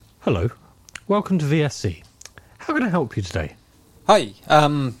Hello. Welcome to VSC. How can I help you today? Hi,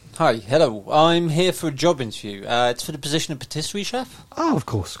 hello. I'm here for a job interview. It's for the position of patisserie chef. Oh, of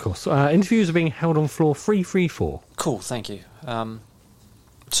course. Interviews are being held on floor 334. Cool, thank you.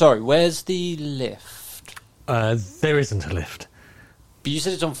 Sorry, where's the lift? There isn't a lift. But you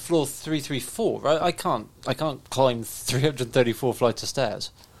said it's on floor 334, right? I can't climb 334 flights of stairs.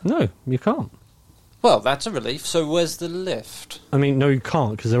 No, you can't. Well, that's a relief. So where's the lift? I mean, no, you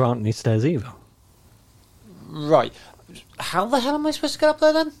can't, because there aren't any stairs either. Right. How the hell am I supposed to get up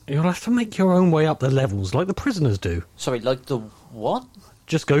there, then? You'll have to make your own way up the levels, like the prisoners do. Sorry, like the what?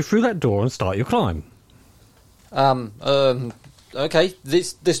 Just go through that door and start your climb. Okay.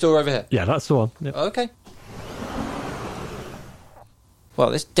 This door over here? Yeah, that's the one. Yep. Okay.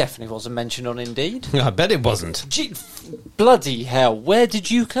 Well, this definitely wasn't mentioned on Indeed. I bet it wasn't. Gee, bloody hell, where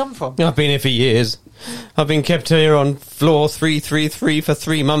did you come from? I've been here for years. I've been kept here on floor 333 for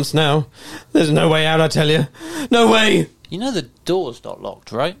 3 months now. There's no way out, I tell you. No way! You know the door's not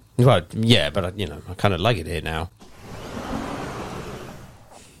locked, right? Well, yeah, but, I kind of like it here now.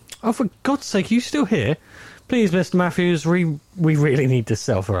 Oh, for God's sake, are you still here? Please, Mr. Matthews, we really need to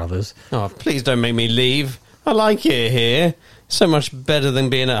sell for others. Oh, please don't make me leave. I like it here. So much better than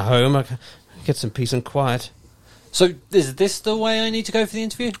being at home. I can get some peace and quiet. So, is this the way I need to go for the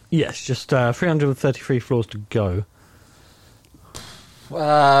interview? Yes, just 333 floors to go.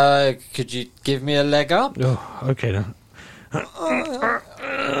 Could you give me a leg up? Oh, okay then.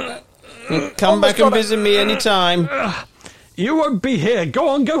 Come back and visit me anytime. You won't be here. Go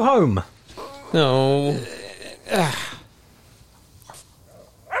on, go home. No.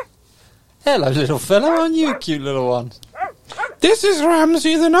 Hello, little fella. Aren't you a cute little one? This is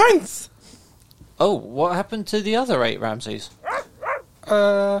Ramsay the Ninth. Oh, what happened to the other 8 Ramsays?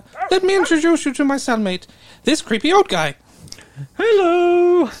 Let me introduce you to my cellmate, this creepy old guy.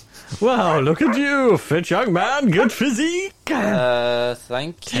 Hello. Wow, look at you. Fit young man, good physique.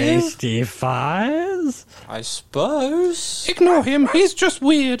 Thank you. Tasty fires. I suppose. Ignore him, he's just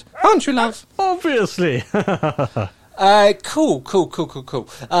weird. Aren't you, love? Obviously. Cool.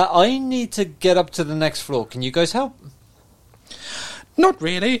 I need to get up to the next floor. Can you guys help? Not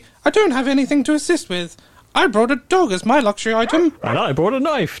really. I don't have anything to assist with. I brought a dog as my luxury item. And I brought a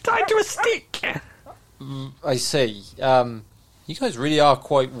knife tied to a stick. I see. You guys really are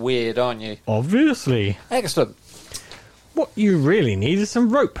quite weird, aren't you? Obviously. Excellent. What you really need is some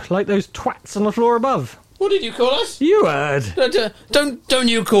rope, like those twats on the floor above. What did you call us? You heard. Don't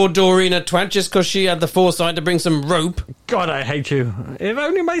you call Doreen a twat just because she had the foresight to bring some rope? God, I hate you. If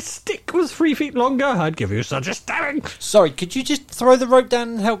only my stick was 3 feet longer, I'd give you such a stabbing. Sorry, could you just throw the rope down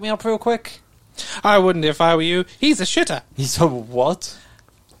and help me up real quick? I wouldn't if I were you. He's a shitter. He's a what?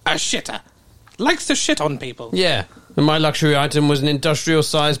 A shitter. Likes to shit on people. Yeah, and my luxury item was an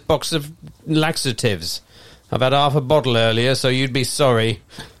industrial-sized box of laxatives. I've had half a bottle earlier, so you'd be sorry.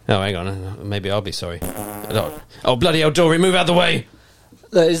 Oh, hang on. Maybe I'll be sorry. Oh, bloody hell, Dory, move out the way!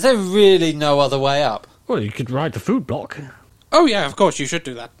 Look, is there really no other way up? Well, you could ride the food block. Oh yeah, of course, you should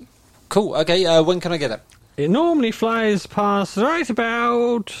do that. Cool, okay, when can I get it? It normally flies past right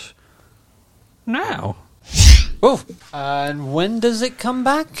about now. Oh, and when does it come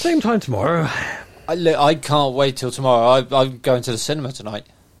back? Same time tomorrow. I can't wait till tomorrow. I'm going to the cinema tonight.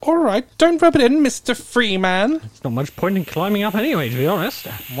 All right, don't rub it in, Mr. Freeman. It's not much point in climbing up anyway, to be honest.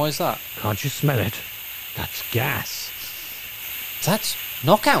 Why is that? Can't you smell it? That's gas. That's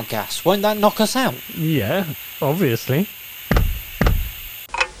knockout gas. Won't that knock us out? Yeah, obviously.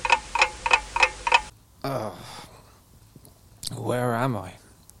 Where am I?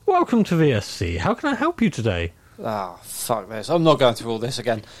 Welcome to VSC. How can I help you today? Fuck this. I'm not going through all this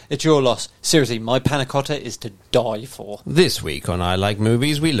again. It's your loss. Seriously, my Panna Cotta is to die for. This week on I Like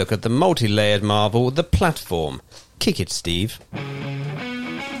Movies, we look at the multi-layered marvel, The Platform. Kick it, Steve.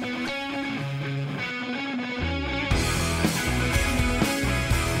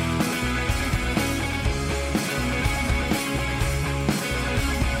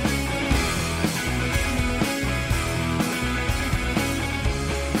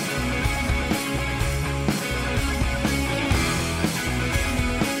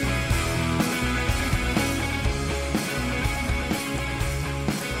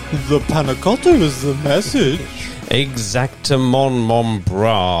 The Panna Cotta is the message. Exactamon mon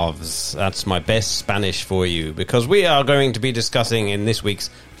braves. That's my best Spanish for you, because we are going to be discussing in this week's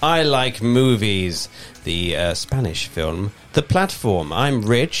I Like Movies, the Spanish film, The Platform. I'm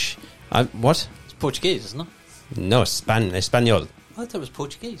Rich. What? It's Portuguese, isn't it? No, Espanol. I thought it was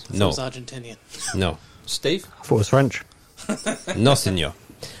Portuguese. No. It's Argentinian. No. Steve? I thought it was French. No, senor.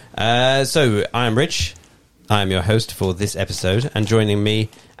 So, I'm Rich. I am your host for this episode, and joining me,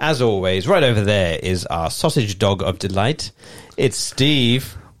 as always, right over there is our sausage dog of delight. It's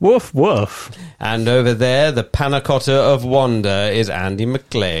Steve. Woof, woof. And over there, the Panna Cotta of wonder is Andy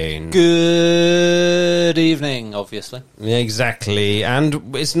McLean. Good evening, obviously. Exactly.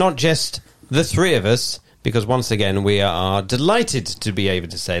 And it's not just the three of us, because once again, we are delighted to be able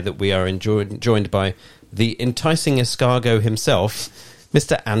to say that we are joined by the enticing escargot himself,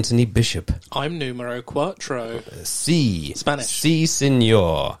 Mr. Anthony Bishop. I'm numero cuatro. Si. Spanish. Si,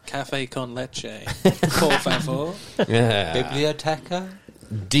 senor. Café con leche. Por favor. Yeah. Biblioteca.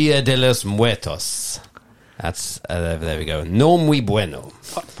 Dia de los Muertos. That's, there we go. No muy bueno.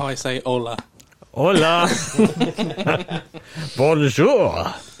 Paise hola. Hola.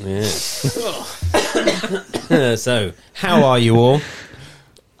 Bonjour. Yeah. So, how are you all?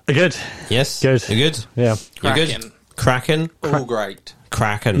 Good. Yes? Good. You good? Yeah. You good? Kraken? All great.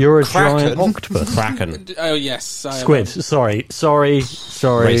 Kraken. You're a Kraken. giant octopus. Kraken. Oh, yes. I am. Squid. Sorry.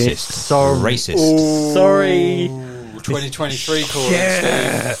 Racist. Sorry. Racist. Sorry. 2023 call.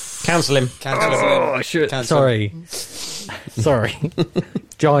 Yeah. Cancel him. Cancel. Oh, shit. Cancel. Sorry.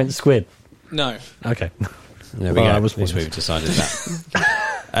 Giant squid. No. Okay. There we Well, go. I was At least wondering. we've decided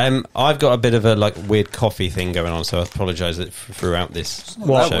that. I've got a bit of a weird coffee thing going on, so I apologise throughout this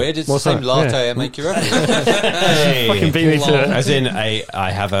What? show. Weird. It's What's the same that? latte Yeah. I make you everything. Hey. Fucking beat me to it. As in, I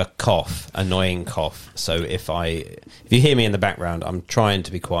have a cough, annoying cough. So if you hear me in the background, I'm trying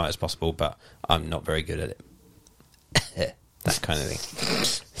to be quiet as possible, but I'm not very good at it. That kind of thing.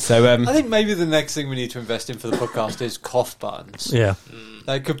 So I think maybe the next thing we need to invest in for the podcast is cough buttons. Yeah.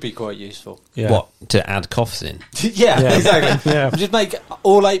 That could be quite useful. Yeah. what to add coughs in? Yeah, Yeah. exactly. Yeah. Just make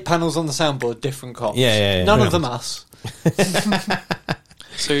all 8 panels on the soundboard different coughs. Yeah. None of them us.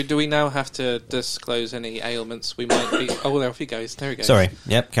 So do we now have to disclose any ailments we might be... Oh, there he goes. There he goes. Sorry.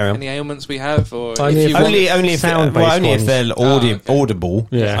 Yep. Carry on. Any ailments we have, or Only if you if- want... Only if sound-based only if ones. they're Okay. audible.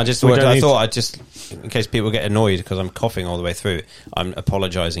 Yeah. I just We thought don't need I'd just, in case people get annoyed because I'm coughing all the way through, I'm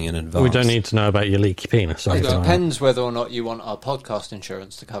apologising in advance. We don't need to know about your leaky penis. or It anything like that. depends whether or not you want our podcast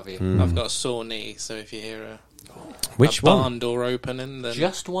insurance to cover you. I've got a sore knee, so if you hear Which a one? barn door opening, then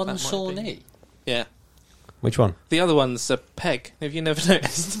Just one that might sore be. knee. Yeah. Which one? The other one's a peg. Have you never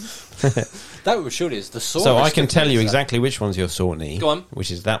noticed? That would surely is the sore. So I can tell you exactly which one's your sore knee. Go on.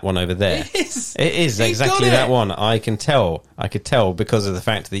 Which is that one over there. It is. It is You exactly got that it. one. I can tell. I could tell because of the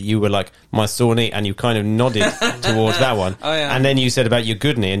fact that you were like, my sore knee, and you kind of nodded towards that one. Oh, yeah. And then you said about your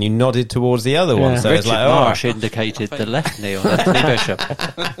good knee, and you nodded towards the other one. Yeah. So it's Richard like, oh, Marsh indicated the left knee on Anthony Bishop.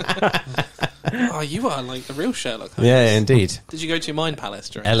 Oh, you are like the real Sherlock Holmes. yeah, indeed. Did you go to Mind Palace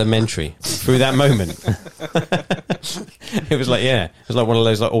during Elementary. Through that moment. It was like, yeah. It was like one of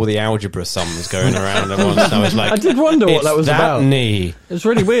those, like, all the algebra sums going around at once. I was like, I did wonder what it's that was that about. knee. It was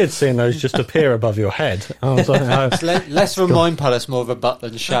really weird seeing those just appear above your head. I was like, oh. Less of a mind palace, more of a butt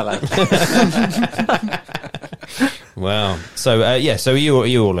than shallow. Wow. So, yeah, so you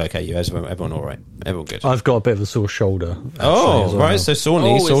all okay? Everyone all right? Everyone good? I've got a bit of a sore shoulder. actually, Oh, as well. right. So sore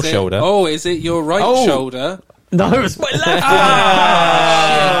knee, is sore it- shoulder. Oh, is it your right Oh. shoulder? No, it's my left.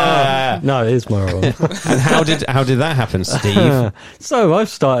 Ah! No, it is my wrong. And how did that happen, Steve? So I've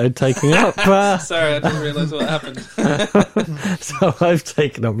started taking up. Sorry, I didn't realise what happened. So I've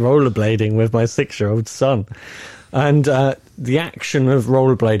taken up rollerblading with my 6-year-old son, and the action of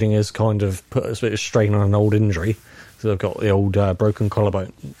rollerblading has kind of put a bit of strain on an old injury. So I've got the old broken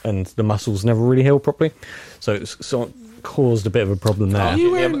collarbone, and the muscles never really healed properly. So it's sort of caused a bit of a problem there.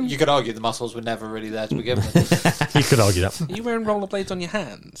 Yeah, but you could argue the muscles were never really there to begin with. You could argue that. Are you wearing rollerblades on your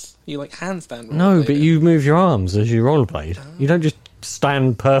hands? You like handstand? No, but rollerblading? you move your arms as you rollerblade. You don't just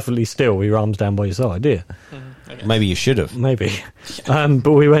stand perfectly still with your arms down by your side, do you? Okay. Maybe you should have. Maybe.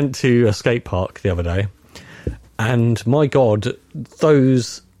 But we went to a skate park the other day, and my God,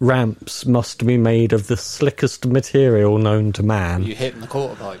 those ramps must be made of the slickest material known to man. You hitting the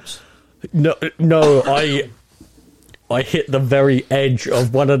quarter pipes. No, I hit the very edge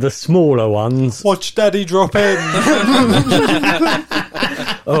of one of the smaller ones. Watch Daddy drop in.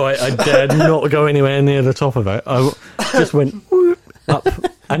 Oh, I dared not go anywhere near the top of it. I just went whoop, up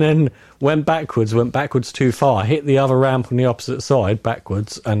and then went backwards too far. Hit the other ramp on the opposite side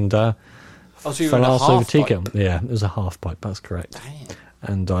backwards and Oh, so you were fell in a arse over half tea pipe. kettle. Yeah, it was a half pipe. That's correct. Damn.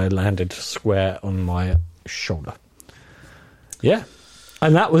 And I landed square on my shoulder. Yeah.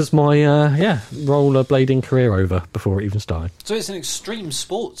 And that was my, rollerblading career over before it even started. So it's an extreme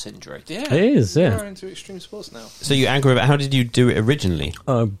sports injury. Yeah, It is, yeah. You're into extreme sports now. So you aggravated. How did you do it originally?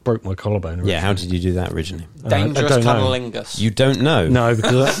 I broke my collarbone. Yeah, how did you do that originally? Dangerous I don't know. cunnilingus. You don't know. No,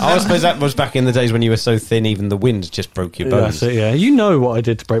 because I suppose that was back in the days when you were so thin, even the wind just broke your bones. that's it, yeah. You know what I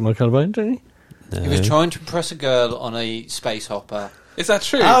did to break my collarbone, don't you? He was trying to impress a girl on a space hopper. Is that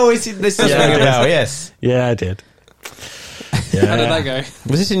true? Oh, this does ring a bell, yes. Yeah, I did. How did that go?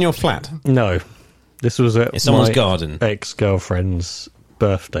 Was this in your flat? No, this was at In someone's my garden? ex-girlfriend's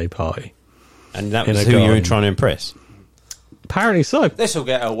birthday party. And that In was a who you were garden. trying to impress? Apparently so. This will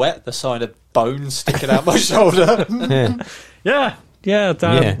get her wet. The sign of bone sticking out my shoulder. Yeah.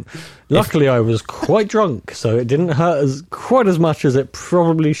 Yeah. Luckily, I was quite drunk, so it didn't hurt quite as much as it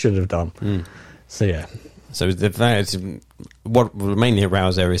probably should have done. So yeah. So what will mainly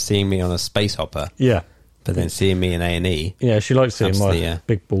arouse her is seeing me on a space hopper, Yeah. but then seeing me in A&E. Yeah, she likes seeing my Absolutely, yeah.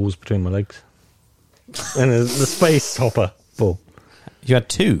 big balls between my legs. And the space hopper ball. You had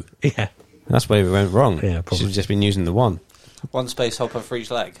two. Yeah. That's where we went wrong. Yeah, probably. Should have just been using the one. One space hopper for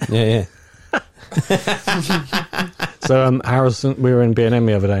each leg. Yeah. So Harrison, we were in B&M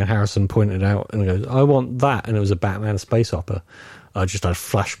the other day, and Harrison pointed out and goes, "I want that," and it was a Batman space hopper. I just had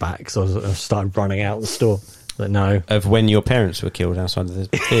flashbacks. I started running out the store. But no, Of when your parents were killed outside of the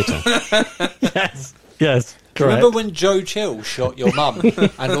theatre. yes, correct. Remember when Joe Chill shot your mum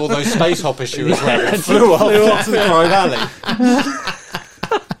and all those space hoppers she was wearing flew off to the Crime Alley?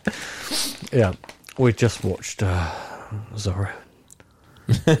 Yeah, we just watched Zorro.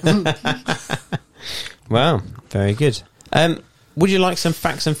 Wow, very good. Would you like some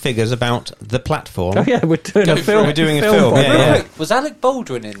facts and figures about the platform? Oh yeah, we're doing a film. We're doing a film, by yeah, the way. yeah. Wait, was Alec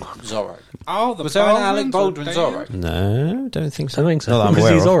Baldwin in Zorro? Oh, the Was there an Baldwins Alec Baldwin were Zorro? No, don't think so. I think so. Not that I'm Was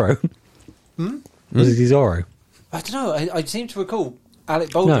he aware of. Zorro? Was he Zorro? I don't know. I seem to recall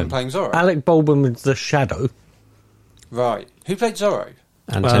Alec Baldwin No. playing Zorro. Alec Baldwin was the Shadow. Right. Who played Zorro?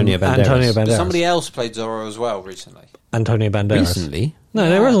 Antonio Banderas. Antonio But Banderas. somebody else played Zorro as well recently. Antonio Banderas. Recently? No,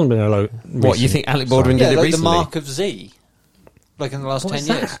 there hasn't been a lot. What, you think Alec Baldwin Yeah, did it like recently? the Mark of Z. Like in the last What's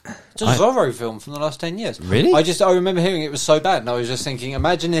 10 years. It's a Zorro film from the last 10 years. Really? I remember hearing it was so bad, and I was just thinking,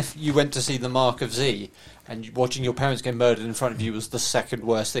 imagine if you went to see the Mark of Z and watching your parents get murdered in front of you was the second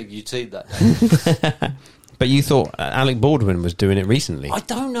worst thing you'd see that day. But you thought Alec Baldwin was doing it recently? I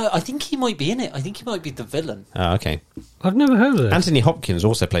don't know. I think he might be in it. I think he might be the villain. Oh, okay. I've never heard of it. Anthony Hopkins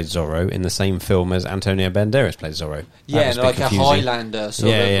also played Zorro in the same film as Antonio Banderas played Zorro. Yeah, That was and like a confusing. Highlander sort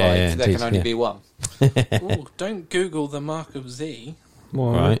Yeah, of yeah, like, yeah, there indeed, can only yeah. be one. Ooh, don't Google the Mark of Z.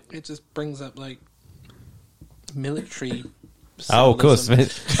 Why? Right. It just brings up like military. Oh, of course.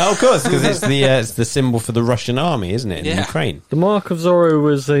 symbolism. Oh, of course, because it's the symbol for the Russian army, isn't it, in Yeah. Ukraine? The Mark of Zorro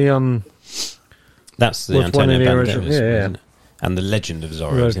was the That's the Was one Antonio of the Banderas, original- yeah, isn't it? And the Legend of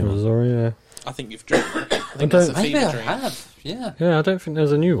Zorro. Legend of isn't it? Zorro. Yeah. I think you've dreamed. I think don't- it's a Maybe fever I dream. have. Yeah. Yeah, I don't think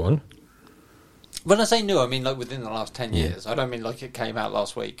there's a new one. When I say new, I mean like within the last 10 Yeah. years. I don't mean like it came out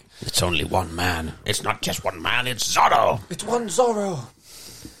last week. It's only one man. It's not just one man, it's Zorro. It's one Zorro.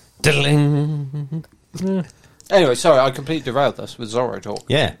 Diddling. Anyway, sorry, I completely derailed us with Zorro talk.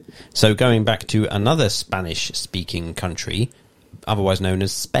 Yeah. So going back to another Spanish-speaking country, otherwise known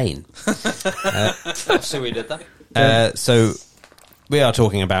as Spain. See we did that. So we are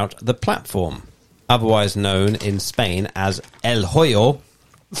talking about the platform, otherwise known in Spain as El Hoyo,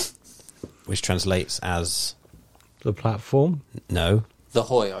 which translates as The platform. no, The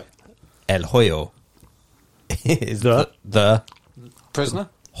Hoyo. El Hoyo is the Prisoner?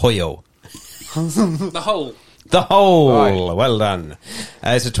 Hoyo. The whole. The whole. Right. Well done.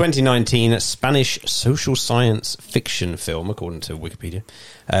 It's a 2019 Spanish social science fiction film, according to Wikipedia.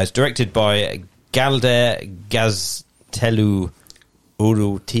 It's directed by Galder Gaztelu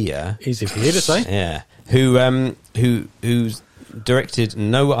Urrutia. Easy for you to say. Yeah, who's directed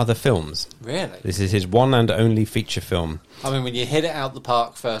no other films. Really? This is his one and only feature film. I mean, when you hit it out the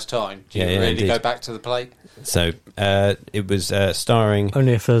park first time, do you Yeah, yeah, really indeed. go back to the plate? So it was starring.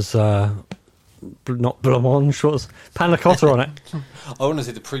 Only if there's not blancmange, what's Panna Cotta on it. I want to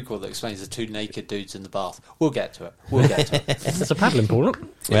see the prequel that explains the two naked dudes in the bath. We'll get to it. We'll get to it. It's a paddling pool, look.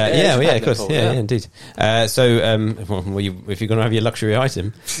 Yeah, it's yeah, a of course, paddling yeah, pool, indeed. If you're going to have your luxury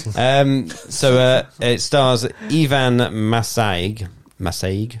item, it stars Ivan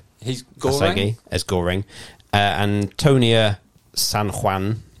Masaig, He's Goring. as Goring, Antonia San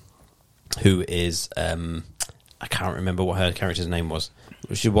Juan, who is I can't remember what her character's name was.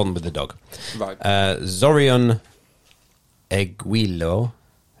 She won with the dog. Right. Zorion Eguilo,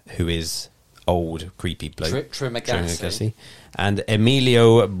 who is old, creepy bloke. Trimagasi. And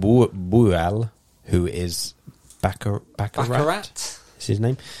Emilio Bual, who is Baccarat. Is his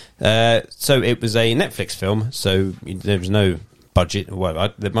name. So it was a Netflix film, so there was no budget.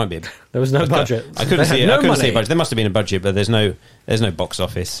 Well, there might be. There was no budget. I couldn't They see had it. I no couldn't see a money. budget. There must have been a budget, but there's no box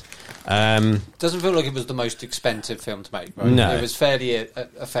office. Doesn't feel like it was the most expensive film to make, right? No. It was fairly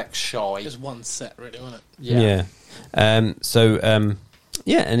effects shy. Just one set, really, wasn't it? Yeah.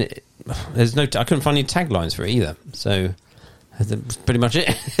 Yeah, and there's no. I couldn't find any taglines for it either. So that's pretty much it.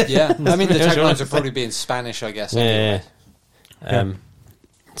 Yeah, I mean the taglines would probably be in Spanish, I guess. Anyway. Yeah.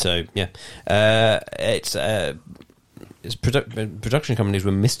 So yeah, its production companies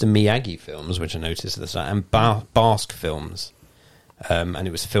were Mr. Miyagi Films, which I noticed at the start, and Basque Films, and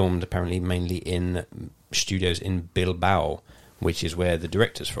it was filmed apparently mainly in studios in Bilbao, which is where the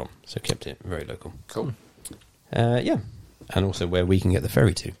director's from. So kept it very local. Cool. Yeah, and also where we can get the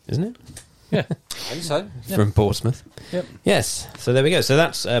ferry to, isn't it? Yeah. I think so. From Portsmouth. Yep. Yes. So there we go. So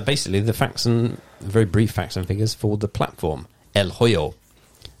that's basically the facts and very brief facts and figures for the platform El Hoyo.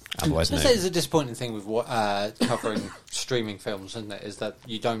 Otherwise, I'd say it's a disappointing thing with covering streaming films, isn't it? Is that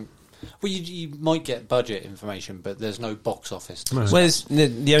you don't. Well, you might get budget information, but there's no box office. Well, it's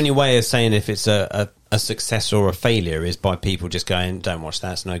the only way of saying if it's a success or a failure is by people just going, "Don't watch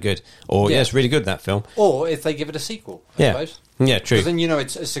that; it's no good," or "Yeah, it's really good, that film." Or if they give it a sequel, I suppose. Yeah, true. Because then you know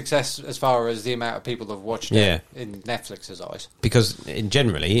it's a success as far as the amount of people that have watched it in Netflix's eyes. Because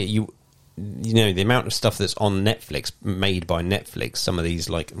generally, you know, the amount of stuff that's on Netflix, made by Netflix, some of these,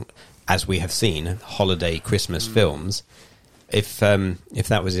 like, as we have seen, holiday Christmas films, if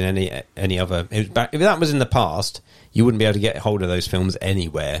that was in any other... if that was in the past, you wouldn't be able to get hold of those films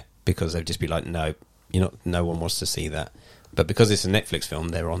anywhere, because they'd just be like, no, no one wants to see that. But because it's a Netflix film,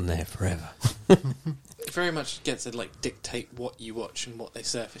 they're on there forever. It very much gets to like dictate what you watch and what they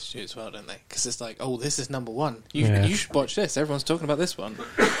surface you as well, don't they? Because it's like, oh, this is number one. You should watch this. Everyone's talking about this one.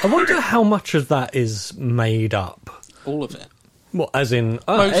 I wonder how much of that is made up. All of it. Well, as in,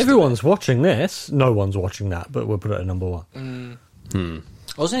 everyone's watching this, no one's watching that, but we'll put it at number one.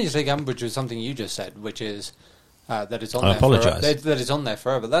 I was going to take umbrage with something you just said, which is that it's on I there. apologise. That it's on there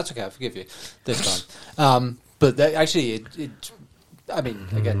forever. That's okay. I forgive you this time. But actually, I mean,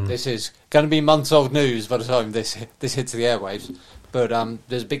 again, this is going to be months old news by the time this hits the airwaves. But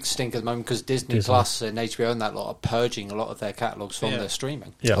there's a big stink at the moment because Disney Plus and HBO and that lot are purging a lot of their catalogues from their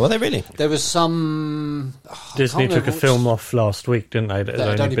streaming. Yeah, well, they really. There was some Disney took a film off last week, didn't they? That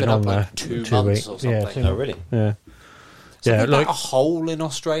had only been on there 2 months weeks or something. Oh, really? Yeah. Something about a hole in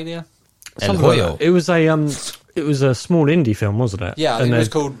Australia. El Hoyo. It was a small indie film, wasn't it? Yeah, I think it was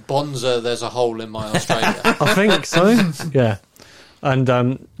called Bonza. There's a hole in my Australia. I think so. Yeah, and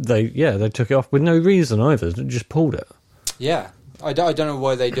they took it off with no reason either. They just pulled it. Yeah. I don't know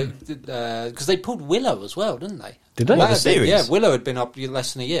why they did, because they pulled Willow as well, didn't they? Did they? The series? Yeah, Willow had been up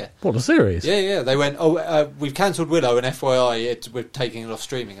less than a year. What, the series? Yeah. They went, we've cancelled Willow, and FYI, we're taking it off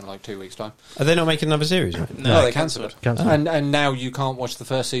streaming in like 2 weeks' time. Are they not making another series? Right? No, they cancelled it. Cancelled. And now you can't watch the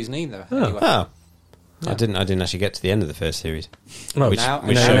first season either. Anyway. Oh. I didn't actually get to the end of the first series. Well, which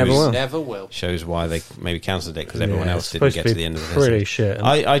never will. Shows why they maybe cancelled it, because everyone else didn't it's get supposed to the end of the first pretty series. shit.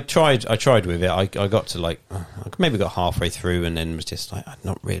 I tried with it. I got to I maybe got halfway through and then was just like, I'm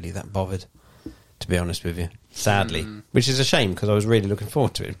not really that bothered, to be honest with you. Sadly, which is a shame because I was really looking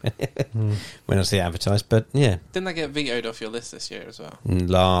forward to it when I see it advertised. But yeah, Didn't that get vetoed off your list this year as well?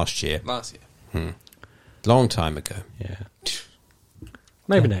 last year, long time ago. Yeah.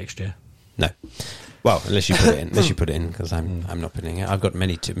 Maybe next year. No. Well, unless you put it in, because I'm not putting it. I've got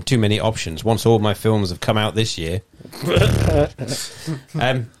too many options. Once all my films have come out this year.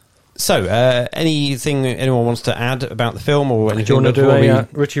 So, anything anyone wants to add about the film or anything? Do you want to do a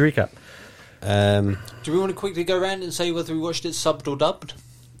Richie recap? Do we want to quickly go around and say whether we watched it subbed or dubbed?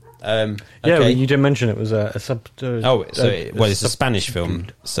 Okay. Yeah, well, you did mention it was a sub. It's a Spanish film,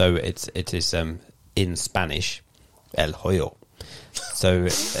 so it is in Spanish, El Hoyo. So.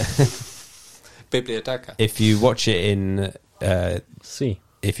 Biblioteca. If you watch it in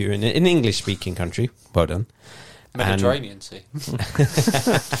if you're in an English-speaking country, well done. Mediterranean Sea.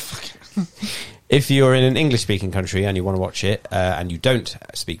 If you're in an English-speaking country and you want to watch it and you don't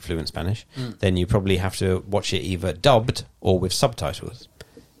speak fluent Spanish, then you probably have to watch it either dubbed or with subtitles.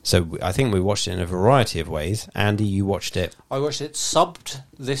 So I think we watched it in a variety of ways. Andy, you watched it. I watched it dubbed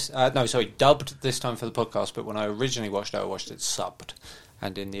this time for the podcast, but when I originally watched it, I watched it subbed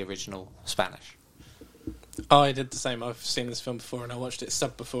and in the original Spanish. Oh, I did the same. I've seen this film before and I watched it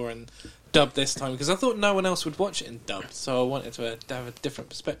subbed before and dubbed this time because I thought no one else would watch it in dubbed, so I wanted to have a different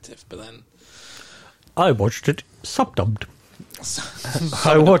perspective, but then... I watched it subdubbed.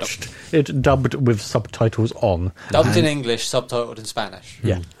 I watched it dubbed with subtitles on. Dubbed in English, subtitled in Spanish.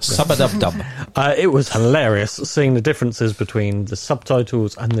 Yeah. Sub-a-dub-dub. It was hilarious seeing the differences between the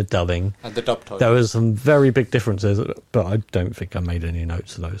subtitles and the dubbing. And the dub title. There was some very big differences, but I don't think I made any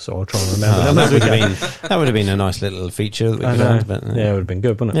notes of those, so I'll try and remember them. That would have been a nice little feature that we could add. But, yeah, it would have been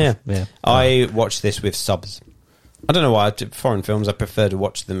good, wouldn't it? Yeah. I watched this with subs. I don't know why. Foreign films, I prefer to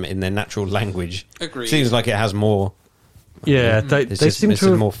watch them in their natural language. Agreed. Seems like it has more Yeah, they seem to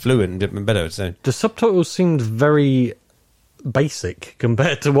have, more fluent and better. So the subtitles seemed very basic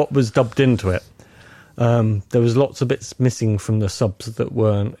compared to what was dubbed into it. There was lots of bits missing from the subs that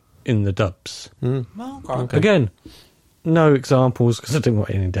weren't in the dubs. Okay. Again, no examples because I didn't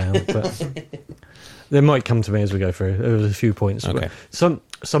write any down, but they might come to me as we go through. There was a few points. Okay. Some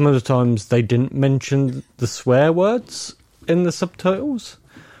of the times they didn't mention the swear words in the subtitles,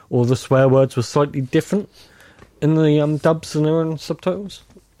 or the swear words were slightly different in the dubs than they were in subtitles.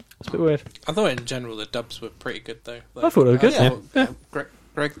 It's a bit weird. I thought in general the dubs were pretty good though. I thought they were good. Yeah.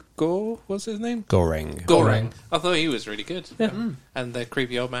 Greg Gore, what's his name? Goreng. Goreng. I thought he was really good. Yeah. And the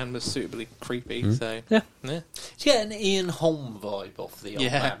creepy old man was suitably creepy. So Yeah. It's getting an Ian Holm vibe off the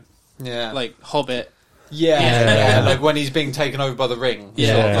old man. Yeah. like Hobbit. Yeah, like when he's being taken over by the ring.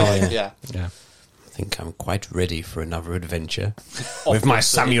 Yeah. Sort of vibe, yeah. Yeah. I think I'm quite ready for another adventure with my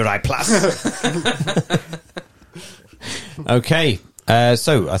Samurai Plus. Okay,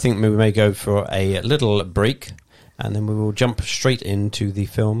 so I think we may go for a little break, and then we will jump straight into the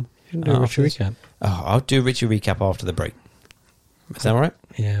film. You can do a Richie recap. Oh, I'll do a Richie recap after the break. Is that all right?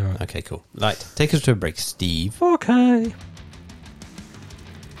 Yeah, all right. Okay, cool. Right, take us to a break, Steve. Okay.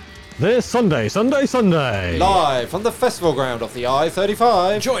 This Sunday. Live from the festival ground of the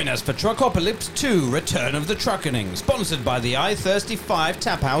I-35. Join us for Truckopolis 2, Return of the Truckening, sponsored by the I-35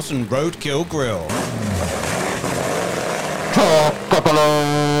 Tap House and Roadkill Grill. Come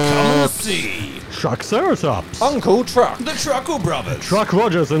and see Truckceratops. Uncle Truck. the Truckle Brothers. Truck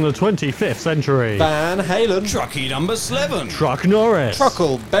Rogers in the 25th century. Van Halen. Trucky number 7. Truck Norris.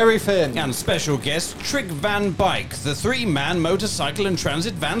 Truckle Berry Finn. And special guest Trick Van Bike, the 3-man motorcycle and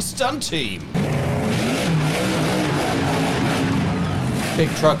transit van stunt team. Big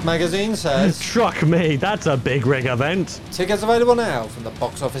Truck Magazine says Truck me, that's a big rig event. tickets available now from the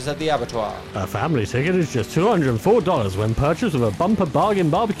box office at the Abattoir. A family ticket is just $204 when purchased with a bumper bargain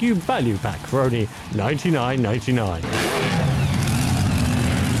barbecue value pack for only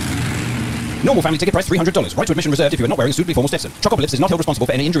 $99.99. Normal family ticket price $300. Right to admission reserved if you are not wearing a suitably formal Stetson. Truckopolis is not held responsible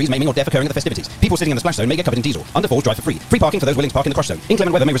for any injuries, maiming or death occurring at the festivities. People sitting in the splash zone may get covered in diesel. Under falls drive for free. Free parking for those willing to park in the crush zone.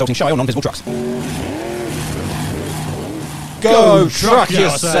 Inclement weather may result in shy or non-visible trucks. Go truck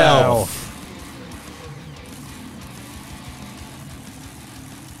yourself!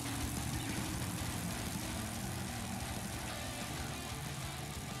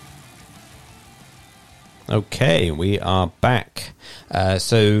 Okay, we are back.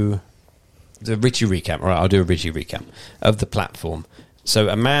 So, the Richie recap. All right, I'll do a Richie recap of the platform. So,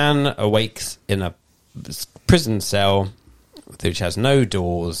 a man awakes in a prison cell which has no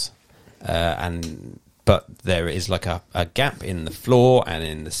doors, but there is like a gap in the floor and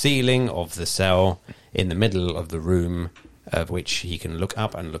in the ceiling of the cell in the middle of the room, of which he can look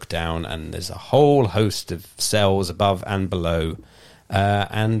up and look down, and there's a whole host of cells above and below,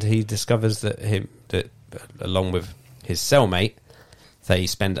 and he discovers that along with his cellmate, they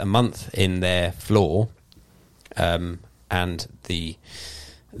spend a month in their floor, and the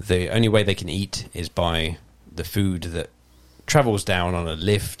only way they can eat is by the food that travels down on a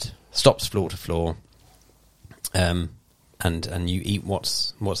lift, stops floor to floor, and you eat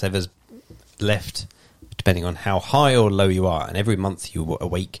whatever's left, depending on how high or low you are. And every month you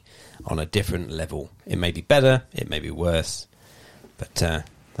awake on a different level. It may be better, it may be worse, but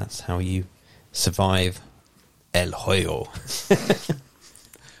that's how you survive El Hoyo.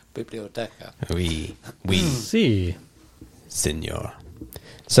 Biblioteca. We See. senor.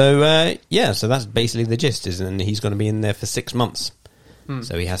 So so that's basically the gist, and he's going to be in there for 6 months.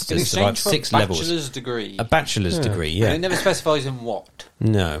 So he has to In survive exchange for 6 a levels. bachelor's degree. A bachelor's degree, And yeah. it never specifies in what.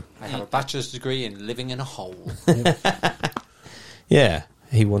 No. I have a bachelor's degree in living in a hole. Yeah,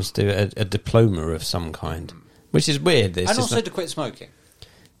 he wants to a diploma of some kind, which is weird. It's And just also to quit smoking.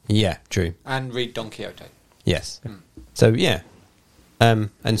 yeah, true. And read Don Quixote. Yes. So yeah, and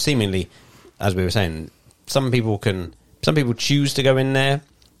seemingly, as we were saying, some people choose to go in there.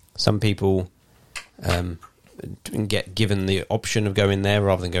 Some people get given the option of going there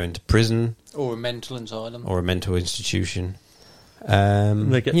rather than going to prison Or a mental asylum. or a mental institution.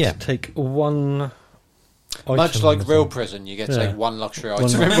 They get yeah. to take one Much item like with real them. prison, you get to Yeah. take one luxury One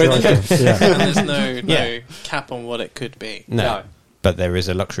item luxury with you. item, yeah. And there's no Yeah. cap on what it could be. No, but there is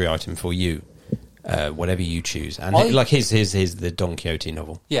a luxury item for you, whatever you choose. And I- like his the Don Quixote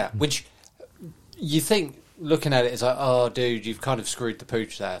novel. Yeah, which you think, looking at it, is like, oh, dude, you've kind of screwed the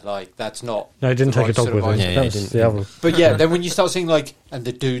pooch there. Like, that's not... No, he didn't the take a right dog sort with of him. item. Yeah, That he was didn't. the other. But yeah, then when you start seeing, like, and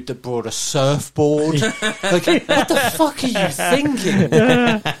the dude that brought a surfboard, like, what the fuck are you thinking?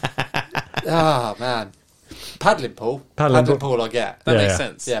 Ah, man. Paddling pool. Paddling Paddling pool I get. That Yeah, makes yeah.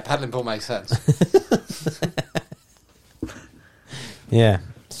 sense. Yeah, paddling pool makes sense. Yeah.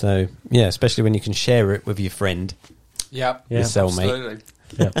 So, yeah, especially when you can share it with your friend, Yep. your cellmate. Absolutely.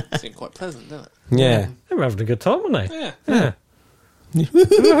 Yeah. Seemed quite pleasant, didn't it? Yeah. They were having a good time, weren't they? Yeah. Yeah.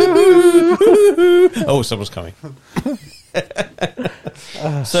 Oh, someone's coming.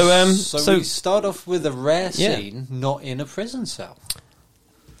 So we start off with a rare scene not in a prison cell.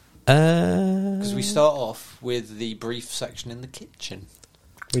 Because we start off with the brief section in the kitchen.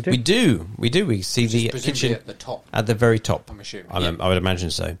 We do. We do. We see the Presumably kitchen at the top, at the very top. I'm assuming. I would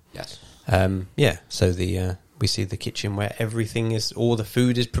imagine so. Yes. Yeah. So we see the kitchen where everything is, all the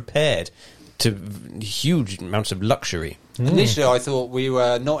food is prepared to huge amounts of luxury. Initially, I thought we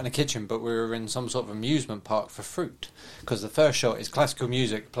were not in a kitchen, but we were in some sort of amusement park for fruit. Because the first shot is classical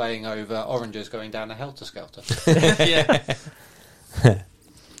music playing over oranges going down a helter-skelter. Yeah.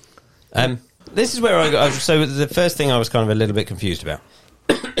 This is where so the first thing I was kind of a little bit confused about,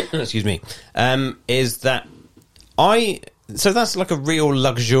 excuse me, is that so that's like a real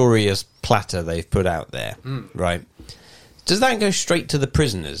luxurious platter they've put out there, right? Does that go straight to the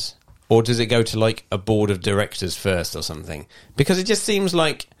prisoners, or does it go to like a board of directors first or something? Because it just seems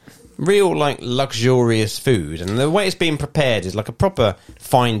like real like luxurious food, and the way it's being prepared is like a proper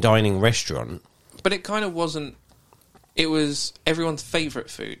fine dining restaurant. But it kind of wasn't. It was everyone's favourite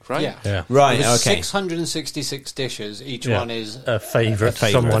food, right? Yeah. Right, There was okay. 666 dishes. Each Yeah. one is A favourite for A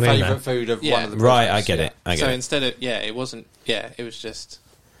favourite. someone in there. favourite food of Yeah. one of the Right, prisoners. I get it. I get So it. instead of it wasn't. Yeah, it was just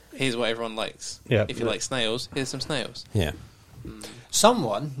here's what everyone likes. Yeah. If you like snails, here's some snails. Yeah.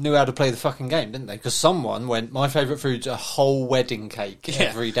 Someone knew how to play the fucking game, didn't they? Because someone went, my favourite food's a whole wedding cake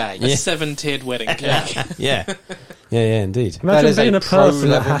every day. A 7-tiered wedding cake. Yeah. Yeah, indeed. That Imagine is a being a person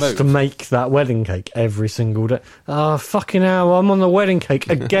that pro-level has move. to make that wedding cake every single day. Oh, fucking hell, I'm on the wedding cake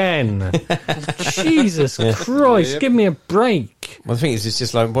again. Jesus Christ, Yep. give me a break. Well, the thing is, it's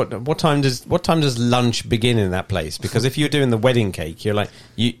just like what time does lunch begin in that place? Because if you're doing the wedding cake, you're like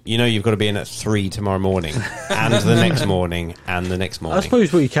you know you've got to be in at 3 tomorrow morning, and the next morning, and the next morning. I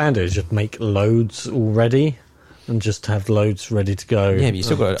suppose what you can do is just make loads already and just have loads ready to go. Yeah, but you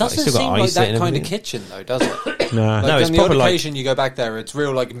still got Doesn't you still seem got like ice it that and kind of everything. kitchen, though, does it? Nah. No, it's on the odd proper like- occasion you go back there, it's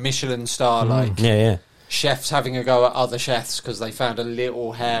real like Michelin star, like Yeah. chefs having a go at other chefs because they found a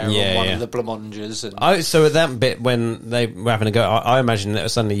little hair Yeah, on one yeah. of the blancmanges. And So at that bit when they were having a go, I imagine that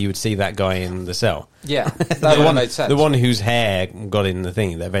suddenly you would see that guy in the cell. yeah, that would have made sense. The one whose hair got in the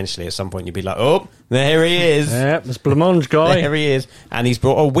thing. That eventually, at some point, you'd be like, "Oh, there he is! Yep, this blancmange guy. There he is!" And he's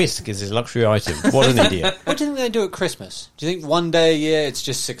brought a whisk as his luxury item. What an idiot! What do you think they do at Christmas? Do you think one day a year it's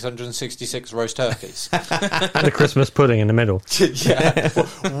just 666 roast turkeys? And a Christmas pudding in the middle. Yeah,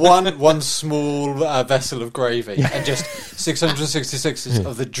 one small vessel of gravy and just 666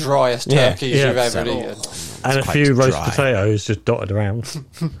 of the driest Yeah. turkeys Yeah. you've ever So- eaten. And a quite few roast dry. potatoes just dotted around.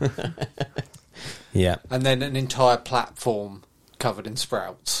 Yeah. And then an entire platform covered in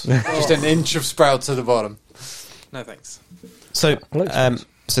sprouts. Just an inch of sprouts at the bottom. No thanks. So, Like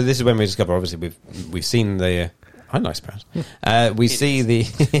so this is when we discover. Obviously, we've seen the. I like sprouts. We see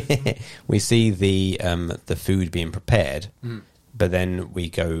the we see the food being prepared, but then we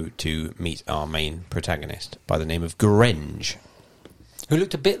go to meet our main protagonist by the name of Grenge. Who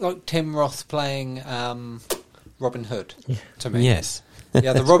looked a bit like Tim Roth playing Robin Hood to me. Yes.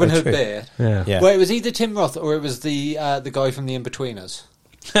 Yeah, the Robin very Hood true. beard. Yeah. Yeah. Well, it was either Tim Roth or it was the guy from The Inbetweeners.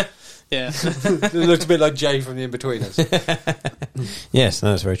 Yeah. It looked a bit like Jay from The Inbetweeners. Yes,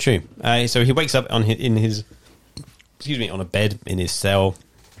 no, that's very true. So he wakes up on in his on a bed in his cell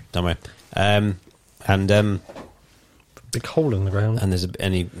somewhere, and Big hole in the ground. there's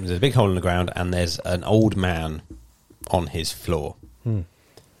a big hole in the ground, and there's an old man on his floor.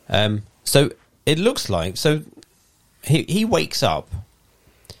 So it looks like he wakes up.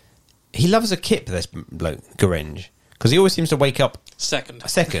 He loves a kip, this bloke Garenge, because he always seems to wake up Second. a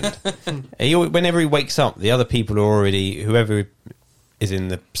second. Whenever he wakes up, the other people are already, whoever is in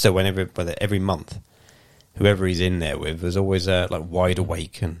the, so whether every month, whoever he's in there with is always like wide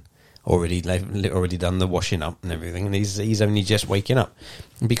awake and already done the washing up and everything, and he's only just waking up,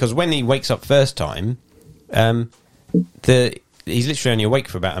 because when he wakes up first time, he's literally only awake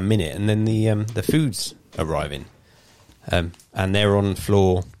for about a minute, and then the food's arriving, and they're on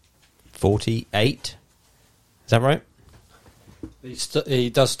floor 48. Is that right? He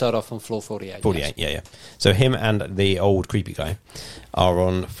does start off on floor 48. 48, yeah. So him and the old creepy guy are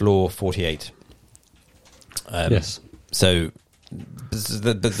on floor 48. Yes. So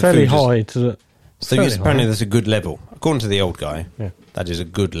the Fairly food is- high to the... So fairly apparently high. there's a good level. According to the old guy, Yeah. that is a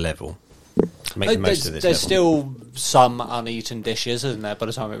good level. Make the most of this There's level. still some uneaten dishes, isn't there, by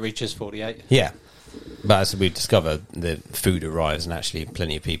the time it reaches 48? Yeah. But as we discover, the food arrives and actually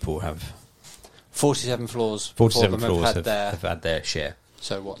plenty of people have 47 floors. 47 before them floors have have had their share.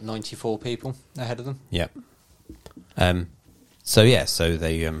 So what? 94 people ahead of them. Yeah. So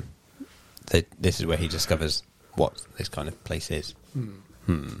they this is where he discovers what this kind of place is.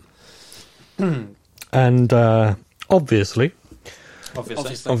 And obviously,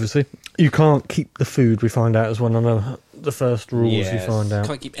 you can't keep the food. We find out as one of the first rules you Yes. find out.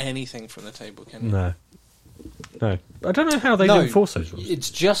 Can't keep anything from the table, can you? No. I don't know how they enforce those rules. It's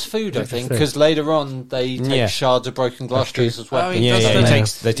just food, I Just think, food. because later on they take Yeah. shards of broken glass That's true. trees as weapons. he Yeah, does yeah,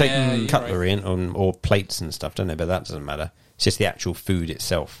 that. they take Yeah, you're cutlery or plates and stuff, don't they? But that doesn't matter. It's just the actual food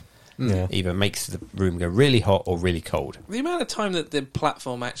itself. Yeah. Either makes the room go really hot or really cold. The amount of time that the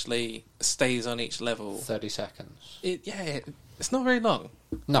platform actually stays on each level, 30 seconds. it's not very long.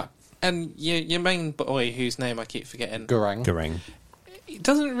 No. And your main boy, whose name I keep forgetting, Goreng. he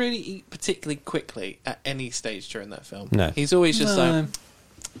doesn't really eat particularly quickly at any stage during that film. No. He's always just like,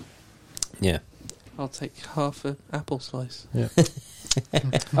 Yeah. I'll take half an apple slice. Yeah.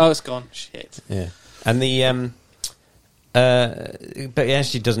 Oh, it's gone. Shit. Yeah. And but he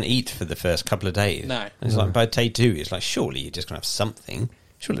actually doesn't eat for the first couple of days. No. And it's like by day 2, it's like, surely you're just going to have something.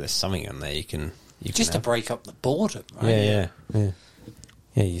 Surely there's something on there you can Just to have. break up the boredom, right? Yeah.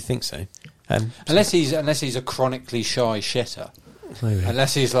 Yeah, you think so. Unless he's a chronically shy shitter. Maybe.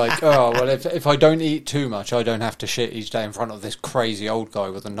 Unless he's like, oh, well, if I don't eat too much, I don't have to shit each day in front of this crazy old guy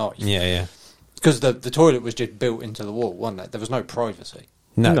with a knife. Yeah. Because the toilet was just built into the wall, wasn't it? There was no privacy.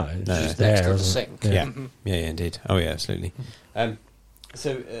 No, it's no. just Next there, to the isn't sink. it? Yeah. Yeah, indeed. Oh, yeah, absolutely.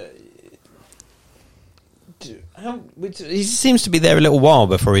 He seems to be there a little while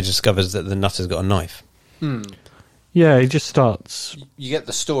before he discovers that the nutter's got a knife. Yeah, he just starts. You get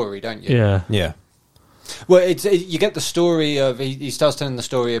the story, don't you? Yeah. Yeah. Well, you get the story of he starts telling the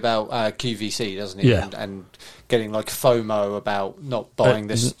story about QVC, doesn't he? Yeah. And getting like FOMO about not buying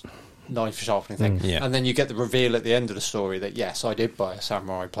this knife sharpening thing. Yeah. And then you get the reveal at the end of the story that yes, I did buy a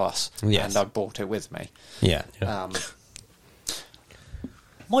Samurai Plus, Yes. and I bought it with me. Yeah.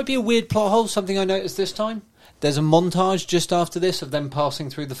 Might be a weird plot hole. Something I noticed this time. There's a montage just after this of them passing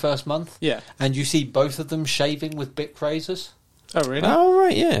through the first month. Yeah. And you see both of them shaving with Bic razors. Oh, really? Oh,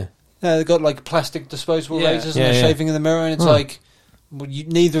 right, yeah. They've got like plastic disposable Yeah. razors and Yeah, they're yeah. shaving in the mirror, and it's like, well,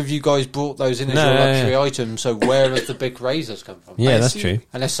 neither of you guys brought those in as No, your no, luxury yeah. items, so where have the Bic razors come from? Yeah, that's assume- true.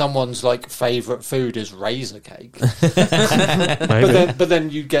 Unless someone's like favourite food is razor cake, Maybe. but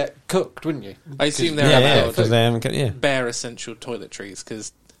then you'd get cooked, wouldn't you? I assume Yeah, they're yeah, about because they haven't got, bare essential toiletries,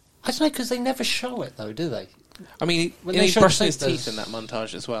 because, I don't know, because they never show it though, do they? I mean, When is they he show brushing his the teeth there's- in that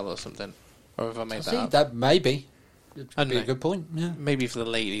montage as well or something? Or have I made that See, up? that maybe I would don't be a know. good point. Yeah. Maybe for the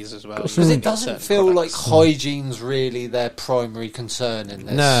ladies as well. Because it Got doesn't certain feel like products. hygiene's really their primary concern in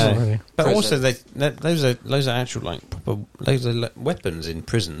this. No, really. but Prison. also those are actual like proper weapons in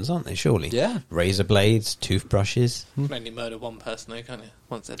prisons, aren't they? Surely, Yeah. Razor blades, toothbrushes. You can only murder one person, though, can't you?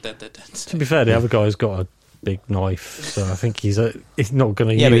 Once they're dead, they're dead. To be fair, the other guy's got a big knife, so I think he's not going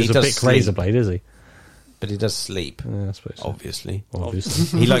to Yeah, but he use a does big sleep. razor blade, is he? But he does sleep, Yeah, I suppose. So. obviously.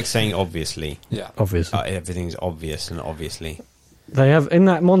 Obviously. He likes saying obviously. Yeah. Obviously. Everything's obvious and obviously. They have, in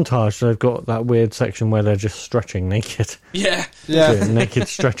that montage, they've got that weird section where they're just stretching naked. Yeah. Doing naked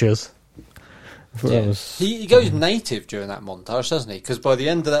stretchers. I thought that Yeah. was- He goes native during that montage, doesn't he? Because by the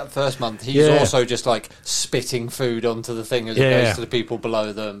end of that first month, he's Yeah. also just like spitting food onto the thing as Yeah, he goes yeah. to the people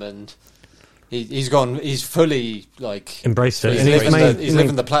below them, and he's fully like embraced it. he's, And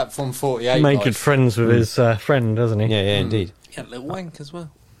living the platform 48 made life. good friends with his friend, hasn't he? Yeah, indeed. He had a little wank as well.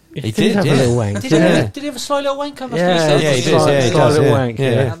 He did, have yeah. a little wank. Did, yeah. did he have a sly little wank? I must Yeah, have yeah, he said. does, yeah, he Sly does, little yeah. wank, Yeah,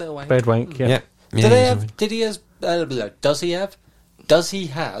 yeah. yeah. A little wank. Bed wank, yeah. Yeah. Does he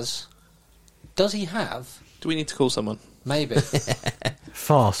have? Does he have? Do we need to call someone? Maybe.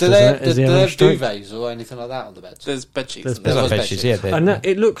 Fast, Do isn't they it? have, Is he do they having a have stroke? duvets or anything like that on the beds? There's bed sheets. There's in There's there. like Those bed sheets, bed yeah. And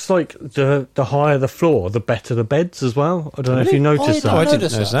it looks like the higher the floor, the better the beds as well. I don't know if you noticed I Oh, I that. don't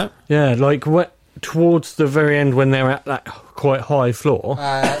didn't notice that. Yeah, like towards the very end when they're at that quite high floor,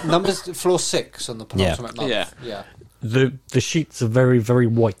 Numbers floor 6 on the penultimate month. Yeah. Yeah. the sheets are very, very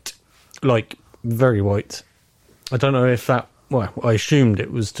white. Like, very white. I don't know if that... Well, I assumed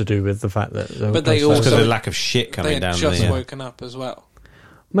it was to do with the fact that... But they Because of also- the lack of shit They coming had down just there. woken up as well.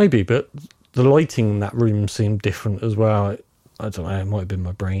 Maybe, but the lighting in that room seemed different as well. I don't know, it might have been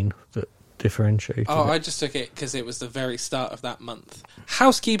my brain that differentiated Oh, it. I just took it because it was the very start of that month.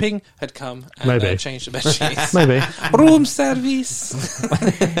 Housekeeping had come and Maybe. changed the bed sheets. Maybe. Room service.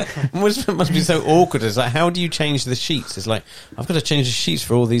 It must be so awkward. It's like, how do you change the sheets? It's like, I've got to change the sheets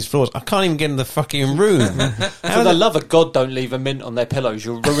for all these floors. I can't even get in the fucking room. For the love of God, don't leave a mint on their pillows.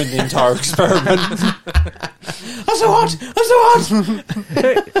 You'll ruin the entire experiment. I'm so hot. I'm so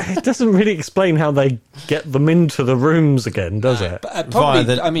hot. It doesn't really explain how they get them into the rooms again, does it?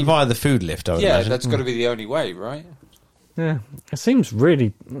 Probably, via the food lift, I would yeah, imagine. that's got to be the only way, right? Yeah, it seems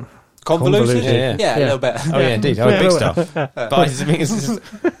really Convoluted? Yeah. A little bit. Oh yeah, indeed. Oh, big Yeah. stuff. But I think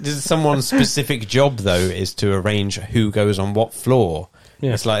this someone's specific job though is to arrange who goes on what floor.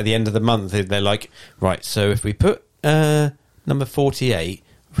 Yeah. It's like at the end of the month they're like, right. So if we put number 48,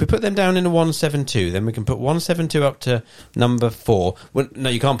 if we put them down in a 172, then we can put 172 up to number 4. Well, no,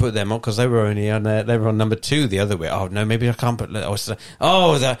 you can't put them on because they were only on they were on number 2 the other way. Oh no, maybe I can't put.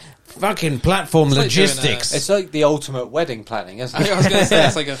 Oh, the fucking platform It's like logistics. It's like the ultimate wedding planning, isn't I it? was going to say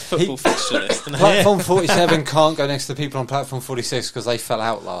it's like a football fixture list. Isn't it? Platform 47 can't go next to the people on platform 46 because they fell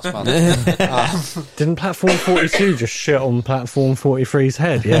out last month. Didn't platform 42 just shit on platform 43's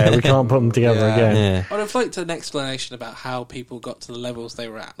head? Yeah, we can't put them together Yeah. again. Yeah. I'd have liked an explanation about how people got to the levels they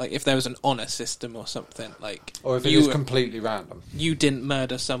were at. Like if there was an honour system or something. Like Or if it you was completely random. you didn't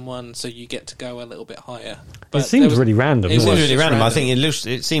murder someone, so you get to go a little bit higher. It seems really random. it It's doesn't was it? really just random. I random. think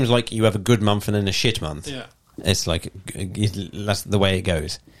it seems like you have a good month and then a shit month. Yeah. It's like that's the way it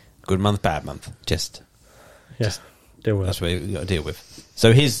goes. Good month, bad month. Just Yeah, deal with that's it. what you got to deal with.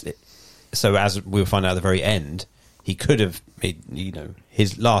 So as we'll find out at the very end, he could have,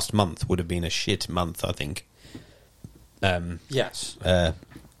 his last month would have been a shit month. I think. Yes.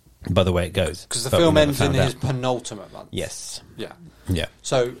 By the way it goes, Because the But we film never ends in found his out. penultimate month. Yes. Yeah. Yeah.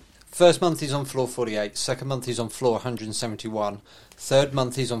 So, first month he's on floor 48, second month he's on floor 171, third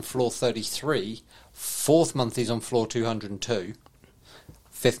month he's on floor 33, fourth month he's on floor 202,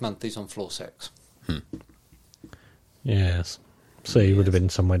 fifth month he's on floor 6. Yes. So he would have been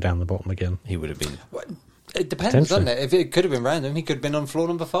somewhere down the bottom again. He would have been. It depends, Potentially. doesn't it? If it could have been random, he could have been on floor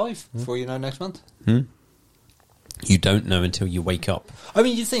number 5 before you know next month. You don't know until you wake up. I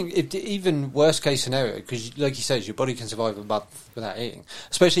mean, you think, even worst case scenario, because like you said, your body can survive a month without eating.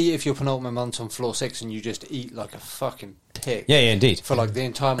 Especially if your penultimate month's on floor 6 and you just eat like a fucking pig. Yeah, indeed. For like the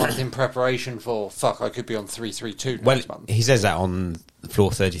entire month in preparation for, I could be on 332 Well, next month. he says that on floor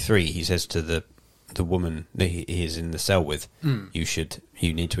 33. He says to the woman that he is in the cell with,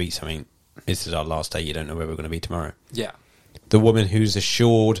 you need to eat something. This is our last day. You don't know where we're going to be tomorrow. Yeah. The woman who's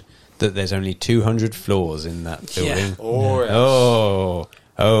assured that there's only 200 floors in that building. Yeah. Oh, yes.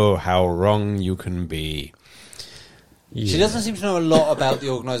 Oh, how wrong you can be. She doesn't seem to know a lot about the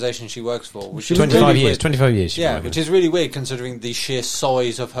organisation she works for. Which is 25 really years. weird. 25 years. she's Yeah, working which at. is really weird considering the sheer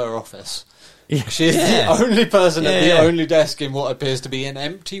size of her office. Yeah. She is Yeah. the only person at the Yeah. only desk in what appears to be an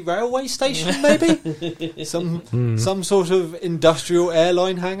empty railway station, maybe? Some sort of industrial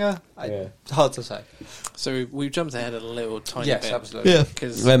airline hangar? It's hard to say. So we've jumped ahead a little tiny Yes, bit. absolutely. Yeah.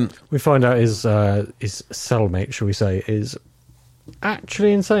 Because We find out his cellmate, shall we say, is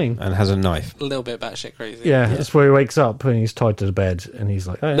actually insane. And has a knife. a little bit batshit crazy. Yeah, that's where he wakes up and he's tied to the bed and he's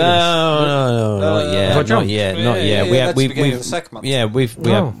like, oh, No, not Have I yet. Not jumped? yet. Yeah, Not yeah, yet. yeah, that's the beginning of the second month. Yeah, we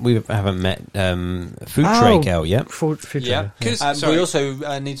haven't met Food Oh, Tray Cal yet. Yeah. Because We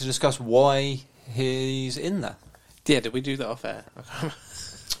also need to discuss why he's in there. yeah, did we do that off air?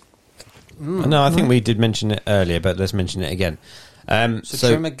 No, I think we did mention it earlier, but let's mention it again. So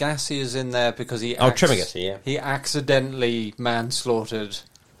Trimagasi is in there because he Trimagasi, yeah. he accidentally manslaughtered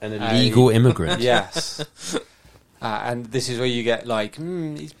An illegal immigrant. Yes. And this is where you get like,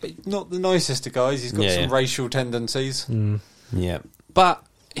 he's not the nicest of guys. He's got Yeah, some yeah. racial tendencies. Yeah. But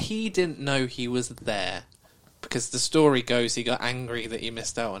he didn't know he was there because the story goes he got angry that he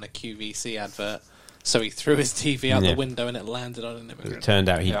missed out on a QVC advert, so he threw his TV out Yeah. the window and it landed on an It immigrant. turned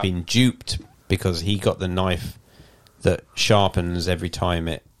out he'd Yeah. been duped because he got the knife that sharpens every time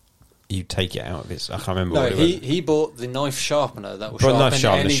you take it out of its. I can't remember No, what it was. he bought the knife sharpener that will Brought sharpen knife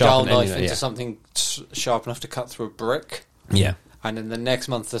sharpener, any dull sharpen any- knife into yeah. something sharp enough to cut through a brick. Yeah. And then the next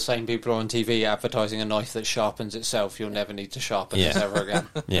month, the same people are on TV advertising a knife that sharpens itself. You'll never need to sharpen this Yeah. ever again.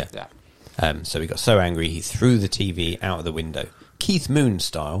 Yeah. Yeah. So he got so angry he threw the TV out of the window, Keith Moon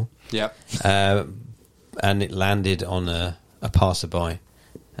style, Yep. and it landed on a passerby.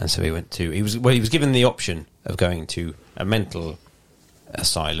 And so he went to. He was given the option of going to a mental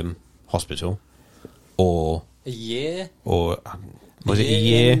asylum, hospital, or A year? was it a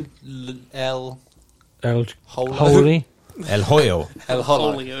year? in El El Holo? Holy. El Hoyo, El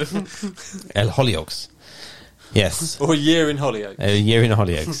Holo. Polio. El Hollyoaks. Yes, Or a year in Hollyoaks. a year in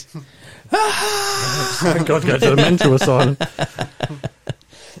Hollyoaks. Thank God, go to the mental asylum.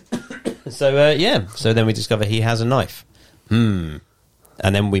 So then we discover he has a knife. And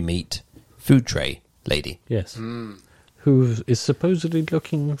then we meet Food Tray Lady Yes. Who is supposedly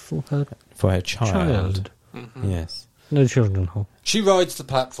looking for her for her child. child. Yes. No children hole. She rides the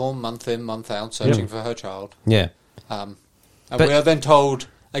platform month in, month out, searching for her child. Yeah. And But- we are then told,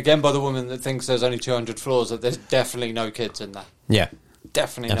 again by the woman that thinks there's only 200 floors, that there's definitely no kids in there. Yeah.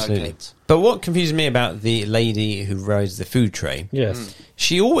 Definitely Absolutely. no kids. But what confuses me about the lady who rides the food tray, Yes.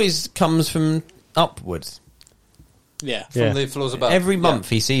 she always comes from upwards. Yeah. From Yeah. the floors above. Every month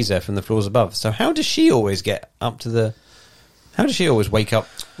he sees her from the floors above. So how does she always get up to the... How does she always wake up?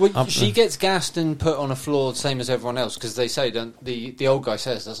 Well, up she the- gets gassed and put on a floor the same as everyone else, because they say, the old guy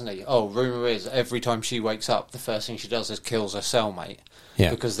says, doesn't he? Oh, rumour is, every time she wakes up, the first thing she does is kills her cellmate.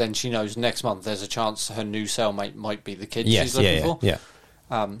 Yeah. Because then she knows next month there's a chance her new cellmate might be the kid Yes, she's looking yeah, for.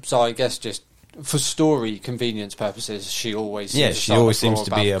 yeah. So I guess just for story convenience purposes, she always Yeah, seems to she start always the floor seems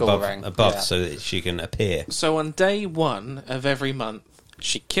to be above Goreng. Yeah. so that she can appear. So on day 1 of every month,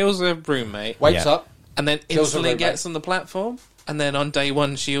 she kills her roommate Wakes Yeah. up. and then kills her instantly roommate. gets on the platform. And then on day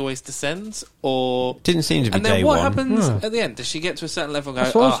 1, she always descends, or Didn't seem to be and then day what one. happens Hmm. at the end? Does she get to a certain level? And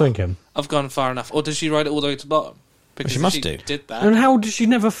That's go, what I was thinking. I've gone far enough, or does she ride it all the way to the bottom? Because she if must do. Did that And how did she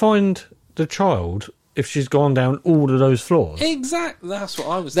never find the child if she's gone down all of those floors? exactly? That's what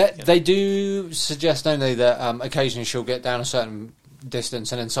I was They, thinking. they do suggest, don't they, that occasionally she'll get down a certain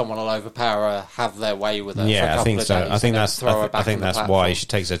distance and then someone will overpower her, have their way with her for a Yeah, couple I think of so. days, I think and then that's. throw her back I think on the that's platform. why she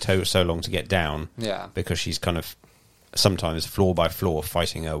takes her so long to get down. Yeah. Because she's kind of sometimes floor by floor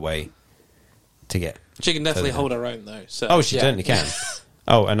fighting her way to get. She can definitely So- hold her own though. So Oh, she Yeah. certainly can.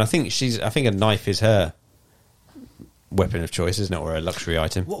 Oh, and I think a knife is her weapon of choice, isn't it, or a luxury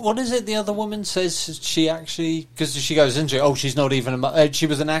item? What is it the other woman says she actually... Because she goes into it, oh, she's not even she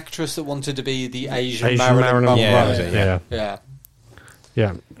was an actress that wanted to be the Asian Marilyn Monroe. Yeah, was it? Yeah. Yeah.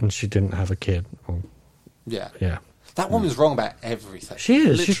 Yeah, and she didn't have a kid. Or, Yeah. yeah. That woman's wrong about everything. She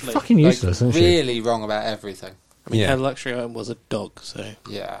is. She's Literally. fucking useless, isn't she? Really wrong about everything. I mean, Yeah. her luxury item was a dog. So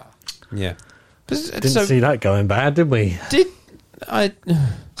Yeah. Yeah. Didn't see that going bad, did we? Did I?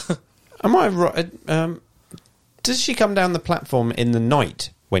 Am I right? Does she come down the platform in the night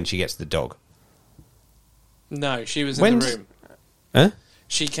when she gets the dog? no, she was in When the does- room. Huh?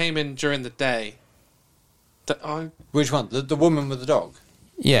 She came in during the day. Which one? The woman with the dog?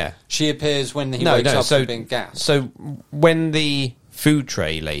 Yeah. She appears when he wakes up So and being gassed. so when the food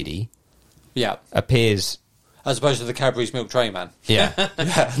tray lady Yeah. appears. As opposed to the Cadbury's Milk Tray Man. Yeah.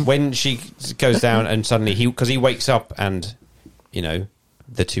 When she goes down and suddenly because he wakes up and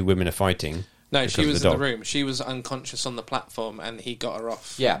the two women are fighting. No, because she of was the in the dog. room. She was unconscious on the platform, and he got her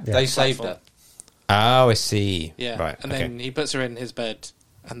off. Yeah, Yeah. they saved Platform. her. Oh, I see. Yeah, Right. and okay. then he puts her in his bed,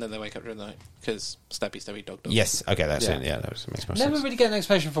 and then they wake up during the night because stabby dog. Yes. Okay. That's Yeah. it. Yeah. That makes more Never sense. really get an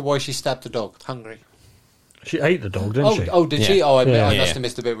explanation for why she stabbed the dog. Hungry. She ate the dog, didn't she? Oh, did Yeah. she? Oh, I Yeah. must Yeah. have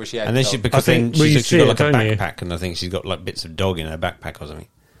missed the bit where she ate And then the she dog. because I think- then well, you she's see got it, like a don't you? backpack, and I think she's got like bits of dog in her backpack or something.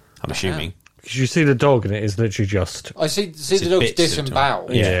 I'm assuming. Because you see the dog and it is literally just... I see It's the dog's bits of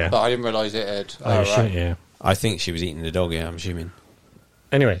disemboweled, Yeah. but I didn't realise it had... Oh, Oh, shit, right. yeah. I think she was eating the dog. Yeah, I'm assuming.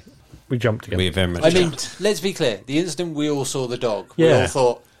 Anyway, we jumped again. We very much. I mean, let's be clear. The instant we all saw the dog, we Yeah. all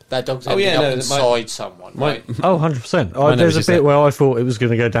thought that dog's Oh, ending yeah, up no, inside someone, right? Oh, 100%. Mine There's was a just bit like- where I thought it was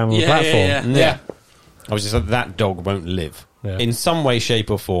going to go down on the Yeah, platform. yeah, yeah. Yeah. I was just like, that dog won't live. Yeah. In some way,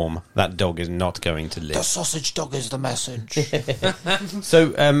 shape, or form, that dog is not going to The live. sausage dog is the message.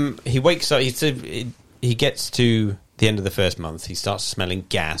 So he wakes up. He gets to the end of the first month. He starts smelling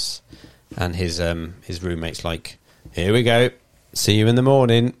gas, and his roommate's like, "Here we go. See you in the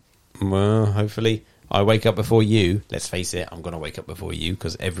morning. Well, hopefully I wake up before you. Let's face it, I'm going to wake up before you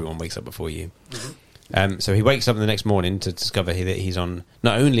because everyone wakes up before you." So he wakes up the next morning to discover that he's on.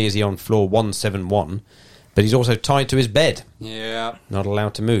 Not only is he on floor 171, but he's also tied to his bed, Yeah. not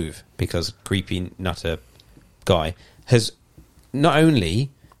allowed to move because creepy nutter guy has not only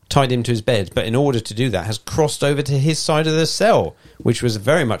tied him to his bed, but in order to do that, has crossed over to his side of the cell, which was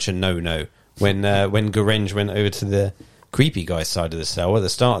very much a no-no when Gorenge went over to the creepy guy's side of the cell at the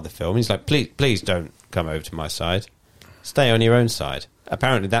start of the film. He's like, please don't come over to my side. Stay on your own side.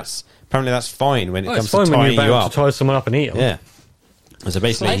 Apparently that's fine when it Well, comes it's fine to when tying you're you about up. to tie someone up and eat them. Yeah. And so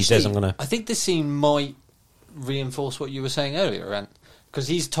basically Well, he says, actually, I'm going to... I think this scene might reinforce what you were saying earlier, Ant, because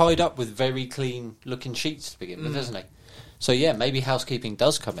he's tied up with very clean-looking sheets to begin with, isn't he? So yeah, maybe housekeeping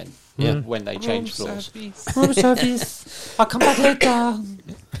does come in when they change floors. I'll come back later.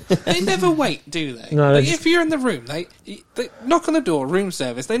 They never wait, do they? No, Like, they just- if you're in the room, they knock on the door, room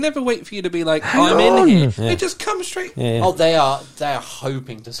service. They never wait for you to be like, Hang I'm on. in here. Yeah. They just come straight. Yeah, yeah. Oh, they are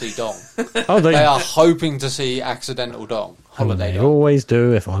hoping to see Dong. Oh, They are hoping to see accidental Dong. Holiday They Dong. always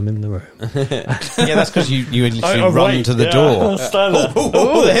do if I'm in the room. Yeah, that's because you literally I run wait, to the yeah, door. I'll stand there.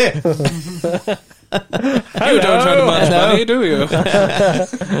 Oh, there. You don't earn much money, do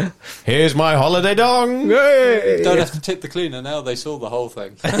you? Here's my holiday dong. Don't have to tip the cleaner now. They saw the whole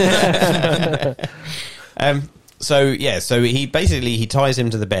thing. So he ties him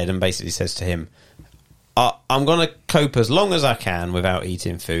to the bed and basically says to him, I'm going to cope as long as I can without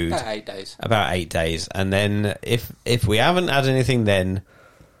eating food. About 8 days. About 8 days. And then if we haven't had anything, then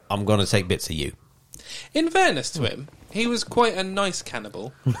I'm going to take bits of you. In fairness to him, he was quite a nice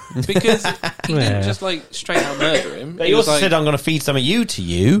cannibal because he didn't just like straight out murder him. But he was also like, said, I'm going to feed some of you to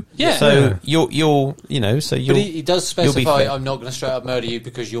you. Yeah. So you'll But he does specify, fit. I'm not going to straight up murder you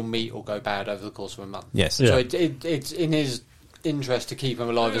because your meat will go bad over the course of a month. Yes. Yeah. So it's in his interest to keep him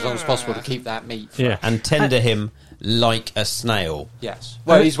alive as long as possible to keep that meat fresh. Yeah. And tender him like a snail. Yes.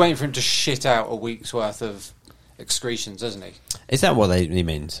 Well, he's waiting for him to shit out a week's worth of excretions, isn't he? Is that what he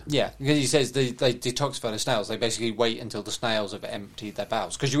means? Yeah, because he says they detoxify the snails. They basically wait until the snails have emptied their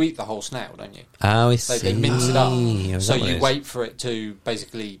bowels. Because you eat the whole snail, don't you? Oh, I see. They mince it up. Is So that what it you is? wait for it to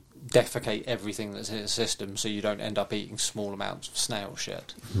basically defecate everything that's in its system so you don't end up eating small amounts of snail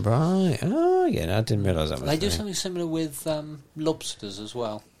shit. Right. Oh, yeah, I didn't realise that was They do the thing. something similar with lobsters as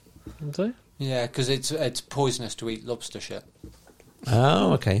well. Do Yeah, because it's poisonous to eat lobster shit.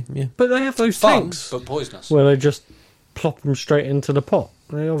 Oh, okay, yeah. But they have those Fun, tanks but poisonous. where they just plop them straight into the pot.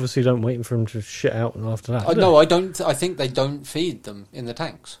 They obviously don't wait for them to shit out after that. do No, they? I don't. I think they don't feed them in the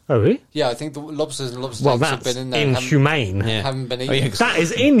tanks. Oh, really? Yeah, I think the lobsters and lobster Well, tanks have that's been in there. and inhumane. Yeah. Haven't been Oh, eaten. yeah, 'cause That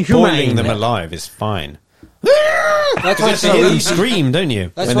is boiling inhumane. them alive is fine. That's why it's so You easy. scream, don't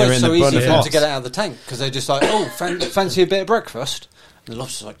you? That's when why they're it's in so the easy bottom for them of to get pots. it out of the tank because they're just like, oh, fancy a bit of breakfast. And the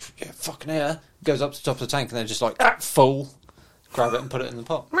lobster's like, yeah, fucking yeah. Goes up to the top of the tank and they're just like, full. Grab it and put it in the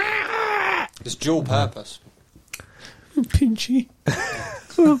pot. It's dual purpose. Pinchy.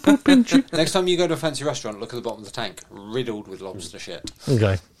 Next time you go to a fancy restaurant, look at the bottom of the tank, riddled with lobster shit.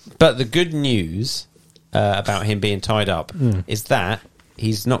 Okay. But the good news about him being tied up is that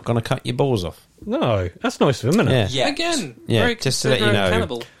he's not going to cut your balls off. No, that's nice of him, isn't it? Yeah. Yeah. again, Yeah, very just to let you considerate know.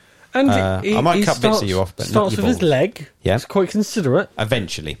 cannibal. And I might cut bits of you off, but not starts your with his balls. leg. Yeah. It's quite considerate.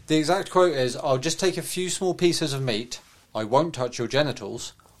 Eventually. The exact quote is, I'll just take a few small pieces of meat. I won't touch your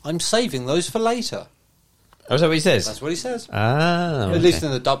genitals. I'm saving those for later. Oh, is that what he says? That's what he says. Ah. At okay. least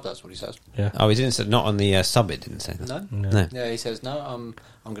in the dub, that's what he says. Yeah. Oh, he didn't say, not on the sub, it didn't say that. No? No. Yeah, he says, no, I'm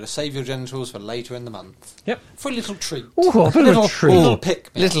going to save your genitals for later in the month. Yep. For a little treat. Oh, a bit of a treat. Little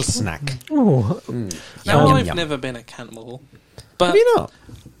pick me. Little snack. Oh, Now, Yum, I've yum. never been a cannibal, but Have you not?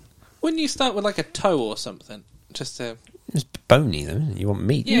 wouldn't you start with like a toe or something, just to It's bony, though, isn't it? You want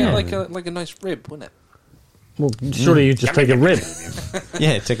meat. yeah, like a nice rib, wouldn't it? well, surely you just take a rib.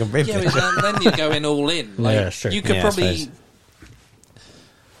 Yeah, take a rib. Yeah, but then you're going all in. Like, Yeah, sure. You could Yeah, I probably suppose.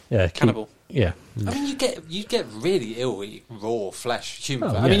 Yeah, cannibal. Yeah. I mean, you get really ill eating raw flesh, human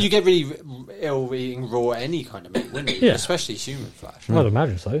Oh, flesh. yeah. I mean, you get really ill eating raw any kind of meat, wouldn't you? Yeah. Especially human flesh. I'd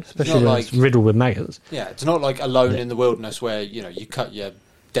imagine so, especially not when like- it's riddled with maggots. Yeah, it's not like Alone in the Wilderness where, you cut your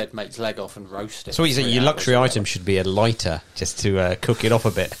dead mate's leg off and roast it. So what you for say, 3 your hours luxury or item should be a lighter, just to cook it off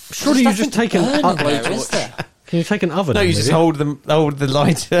a bit. Surely you just take an whatever. oven. There, is there? Can you take an oven? No, in you with just hold the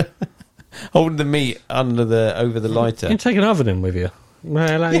lighter, hold the meat over the lighter. You can take an oven in with you. May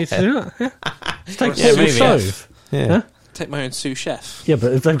I allow you to do that? Yeah. Just take Yeah, a maybe, yeah. stove. Yeah. Huh? take my own sous chef. Yeah,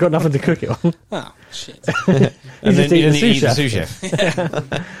 but if they've got nothing to cook it on. Oh shit! And You just then eat you the eat the sous sous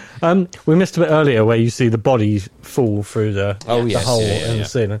chef. We missed a bit earlier where you see the body fall through the yes, hole yeah, in yeah. the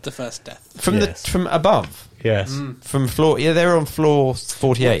ceiling. The first death. From Yes. from above, Yes. from floor. Yeah, they're on floor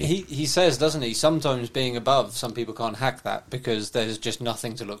 48. He says, doesn't he? Sometimes being above, some people can't hack that because there's just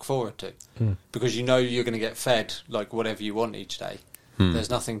nothing to look forward to. Because you know you're going to get fed like whatever you want each day.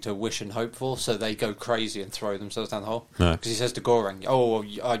 There's nothing to wish and hope for, so they go crazy and throw themselves down the hole. No. Because he says to Goreng, "Oh,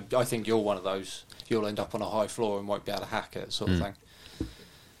 I think you're one of those. You'll end up on a high floor and won't be able to hack it," sort of thing.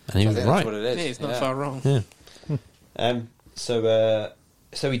 And he I was think right. that's what it is. Yeah, he's not yeah. far wrong.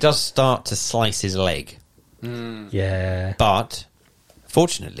 So he does start to slice his leg, Yeah. but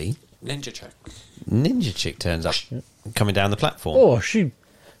fortunately, Ninja check. Ninja Chick turns up, coming down the platform. Oh, she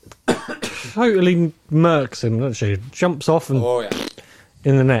totally murks him, doesn't she? Jumps off and Oh yeah.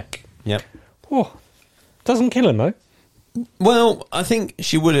 in the neck. Yep. Oh, doesn't kill him though. Well, I think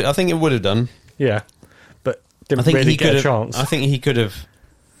she would. I think it would have done. Yeah, but I didn't think really he get could a have. chance. I think he could have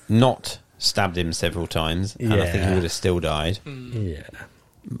not stabbed him several times, and I think he Yeah. would have still died. Yeah.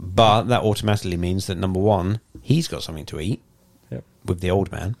 But that automatically means that number one, he's got something to eat Yep. with the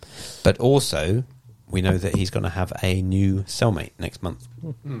old man, but also we know that he's going to have a new cellmate next month.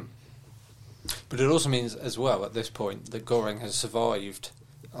 But it also means, as well, at this point, that Goreng has survived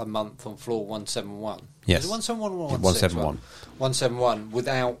a month on floor 171. Yes. Is it 171 or 171. 171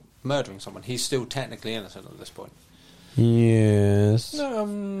 without murdering someone. He's still technically innocent at this point. Yes.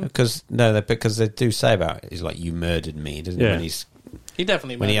 No, Because they do say about it. He's like, you murdered me, doesn't Yeah. he? he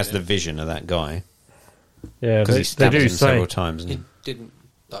definitely When he has murdered the vision of that guy. Yeah, Because he they stabs do him say. several times. He didn't,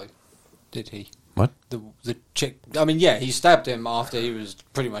 though, did he? What? The chick... I mean, yeah, he stabbed him after he was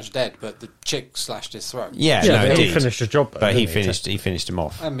pretty much dead, but the chick slashed his throat. Yeah, Yeah, no, but he indeed. finished the job, though, But he didn't finished him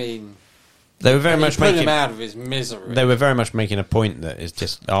off. I mean... They were very he much put him making. out of his misery. They were very much making a point that is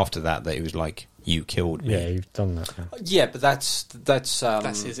just after that he was like, "You killed me." Yeah, you've done that. Now. Yeah, but that's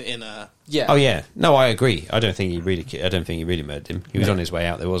his inner. yeah. Oh yeah, no, I agree. I don't think he really murdered him. He was on his way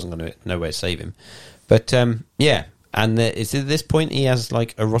out. There wasn't no way to save him. But yeah, and it's at this point he has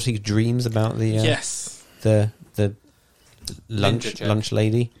like erotic dreams about the Yes. the Ninja chick. lunch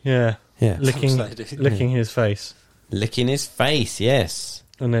lady. Yeah, Yeah, licking his face, licking his face. Yes.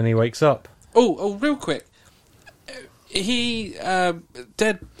 and then he wakes up. Oh, real quick. He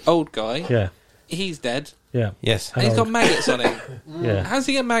dead old guy. Yeah, He's dead. yeah, Yes. And he's got old. maggots on him. yeah. How's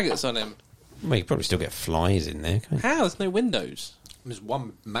he get maggots on him? Well, you probably still get flies in there. Can't you? How? There's no windows. There's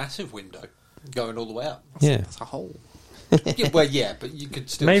one massive window going all the way up. Yeah. That's a hole. Yeah, well, yeah, but you could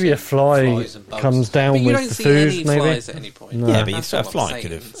still Maybe see a fly flies and bugs. comes down But you with don't the see food. any Maybe flies at any point. No. Yeah, but That's a what I'm fly saying.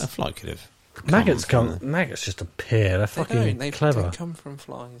 could have. maggots from come. Maggots just appear. They're They fucking don't. They clever. come from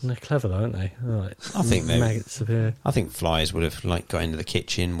flies. They're clever, though, aren't they? Right. I think they- maggots appear. I think flies would have like got into the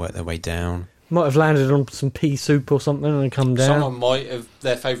kitchen, worked their way down. Might have landed on some pea soup or something and come down. Someone might have,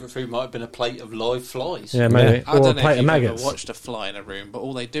 their favourite food might have been a plate of live flies. Yeah, maybe. Yeah. I Or a don't know plate if of you've ever maggots. watched a fly in a room, but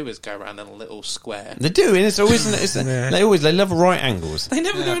all they do is go around in a little square. They do, and it's always Yeah. they love right angles. They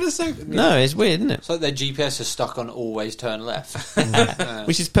never go in a circle. No, it's weird, isn't it? It's like their GPS is stuck on always turn left.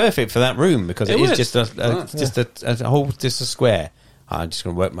 Which is perfect for that room because It it is would. just a whole just a square. I'm just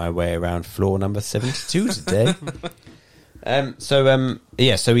going to work my way around floor number 72 today.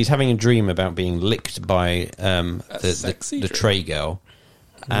 So he's having a dream about being licked by sexy the dream. tray girl,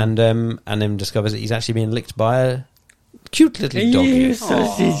 and then discovers that he's actually being licked by a cute little doggy.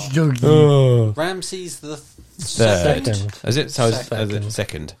 sausage doggy. Oh. Ramses the Third. Second. Is it? So Second.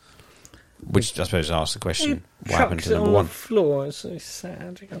 second. Which I suppose asks the question: He what happened chucks to it number on one? the floor. It's so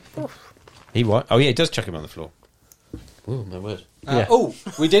sad. You go, "Poof." He what? Oh yeah, he does chuck him on the floor. Oh my word! Yeah. Oh,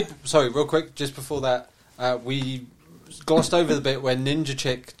 we did. Sorry, real quick, just before that, we glossed over the bit where Ninja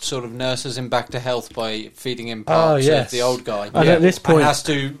Chick sort of nurses him back to health by feeding him parts yes. of the old guy. And at this point- and has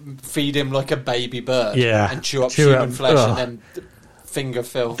to feed him like a baby bird. Yeah. and chew up Chew human up- flesh, ugh. and then finger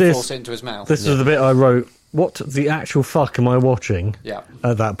force it into his mouth. This is the bit I wrote. What the actual fuck am I watching Yeah.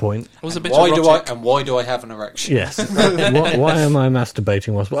 at that point? It was a bit Why erotic. do I have an erection? Yes. why am I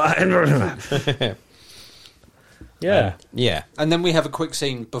masturbating? Yeah. Yeah, And then we have a quick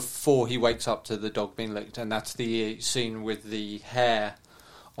scene before he wakes up to the dog being licked, and that's the scene with the hair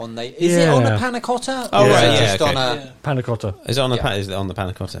on the. Is it on Yeah. a Panna Cotta? Oh, Or is right, it yeah, just okay. on a. Yeah. Panna Cotta. is it on the Yeah. is it on the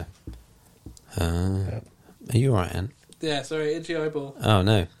Panna Cotta? Are you all right, Anne? Yeah, sorry, itchy eyeball. Oh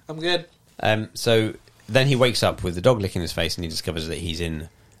no. I'm good. So then he wakes up with the dog licking his face, and he discovers that he's in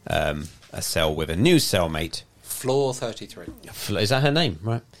a cell with a new cellmate. Floor 33. Is that her name?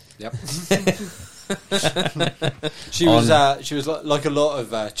 Right. Yep. She was like a lot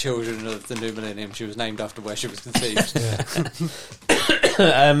of children of the new millennium. She was named after where she was conceived.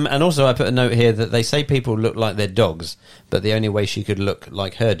 And also, I put a note here that they say people look like their dogs, but the only way she could look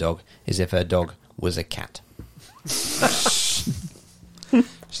like her dog is if her dog was a cat.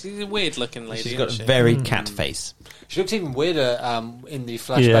 She's a weird looking lady. She's got isn't a she? very cat face. She looks even weirder in the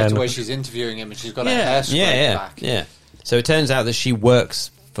flashback Yeah, to no. where she's interviewing him, and she's got her Yeah. hair scraped Yeah. back. Yeah. So it turns out that she's worked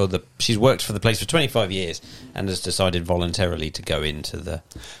for the place for 25 years and has decided voluntarily to go into the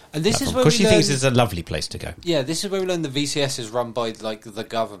And this is where because we she learn, thinks it's a lovely place to go. yeah, this is where we learn the VCS is run by like the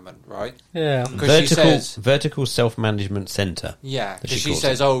government, right? Yeah. Because she says, Vertical self-management centre. yeah, that because she calls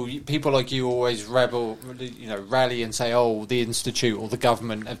says, it. "Oh, people like you always rally and say, oh, the institute or the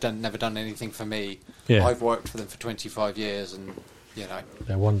government have never done anything for me. Yeah. I've worked for them for 25 years, and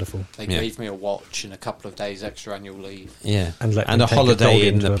They're wonderful. they Yeah. gave me a watch and a couple of days extra annual leave." Yeah, And let me a take a dog holiday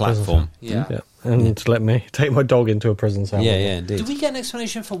in into the a prison platform. Yeah. Yeah. And let me take my dog into a prison cell. Yeah, yeah, Do indeed. we get an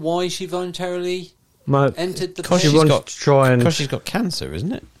explanation for why she voluntarily entered the Because She she's wants got- to try and. Because she's got cancer,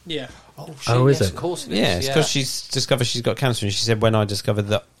 isn't it? Yeah. Oh, Oh, is yes, it? Of course it is. Yeah, it's because she's discovered she's got cancer, and she said, when I discovered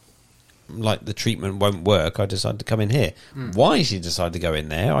that like the treatment won't work, I decided to come in here. Why she decided to go in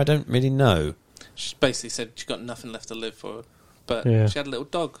there, I don't really know. She basically said she got nothing left to live for, but Yeah. she had a little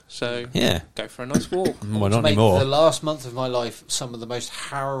dog, so Yeah, go for a nice walk. well, not Made anymore. the last month of my life some of the most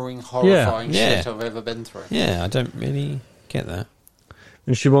harrowing, horrifying Yeah. shit I've ever been through. Yeah, I don't really get that.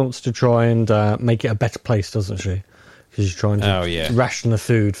 And she wants to try and make it a better place, doesn't she? because you're trying to Oh, yeah. ration the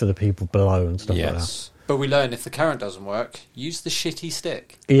food for the people below and stuff like that. Yes. But we learn if the carrot doesn't work, use the shitty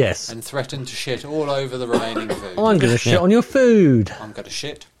stick Yes. and threaten to shit all over the remaining food. I'm going to shit on your food. I'm going to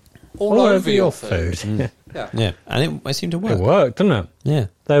shit all over your food. Yeah. Yeah, and it seemed to work. It worked, didn't it? Yeah.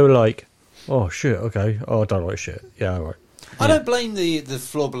 They were like, oh, shit, okay. Oh, I don't like shit. Yeah, all right. I don't blame the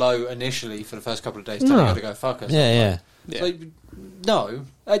floor below initially for the first couple of days telling her to go fuck us. Yeah. It's like, no.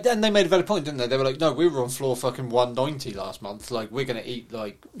 And they made a valid point, didn't they? They were like, no, we were on floor fucking 190 last month. Like, we're going to eat,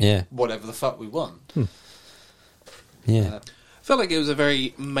 like, whatever the fuck we want. Yeah. I felt like it was a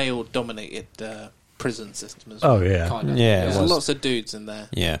very male-dominated prison system as well. Oh, yeah. Kind of. Yeah, it There's was. lots of dudes in there.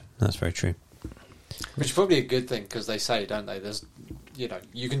 Yeah, that's very true. Which is probably a good thing, because they say, don't they? There's,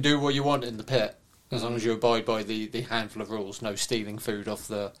 you can do what you want in the pit as long as you abide by the handful of rules. No stealing food off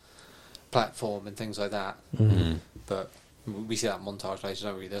the platform and things like that. Mm-hmm. But we see that montage later,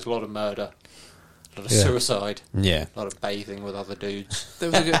 don't we? There's a lot of murder, a lot of suicide, Yeah. a lot of bathing with other dudes.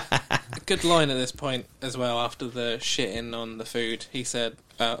 There was a good line at this point as well after the shitting on the food. He said,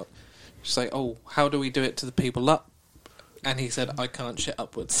 just like, oh, how do we do it to the people up? And he said, I can't shit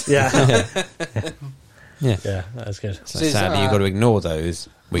upwards. Yeah. Yeah. Yeah, that's good. So So is sadly, that- you've got to ignore those.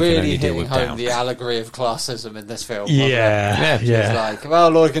 We can really only deal hitting with home down. the allegory of classism in this film. Yeah, It's yeah. like,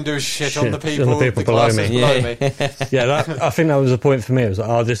 well, all I can do is shit on the people, the below classes me. below me. Yeah, I think that was a point for me. It was like,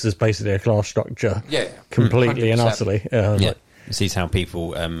 oh, this is basically a class structure. Yeah, Completely and 100%. utterly. Yeah, I was Yeah. like, It sees how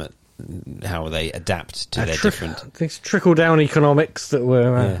people, how they adapt to their different... These trickle-down economics that were...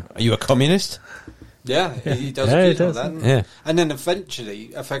 Yeah. Are you a communist? Yeah, he does Yeah, accuse he them of does. that. Yeah. And then eventually,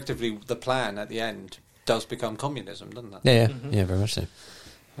 effectively, the plan at the end does become communism, doesn't it? Yeah, yeah, very much so.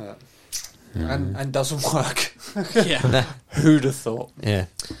 Yeah. And doesn't work. Yeah. Who'd have thought? Yeah.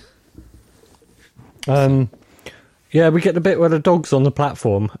 Yeah, we get the bit where the dog's on the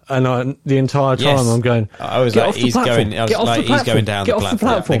platform, and the entire time Yes. I'm going, I was "Get like, off the he's platform. going. I was Get off like, the he's platform. going down Get the off the platform.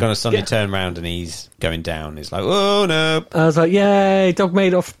 platform. They're going to suddenly Get- turn around, and he's going down. He's like, oh no! I was like, yay, dog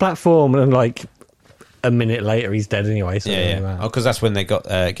made it off the platform, and like a minute later he's dead anyway. So Yeah. Oh, because that's when they get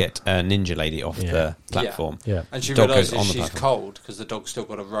a ninja lady off Yeah. the platform. Yeah. And she Dog goes realises on the she's platform. cold because the dog's still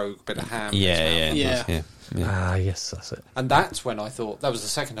got a rogue bit of ham. in its mouth. Yeah. Ah, yes, that's it. And that's when I thought, that was the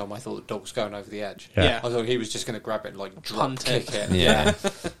second time I thought the dog was going over the edge. Yeah. I thought he was just going to grab it and like drop Punt it. kick it. Yeah.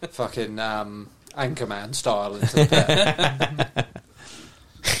 Fucking Anchorman style into the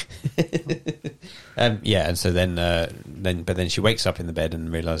pit. Yeah, and so then she wakes up in the bed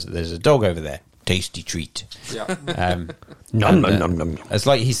and realises that there's a dog over there. Tasty treat. Yeah. Nom, And, nom, nom, nom. It's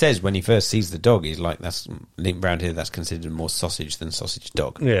like he says when he first sees the dog, he's like, "That's round here. That's considered more sausage than sausage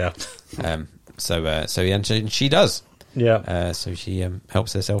dog." Yeah. And she does. Yeah. So she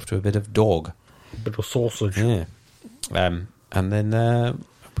helps herself to a bit of dog. Bit of sausage. Yeah. And then we're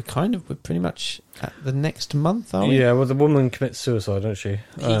pretty much at the next month, are we? Yeah, well, the woman commits suicide, don't she?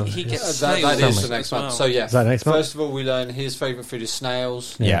 He gets That snails is the as next well. month. So yeah, Is that next month? first of all, we learn his favourite food is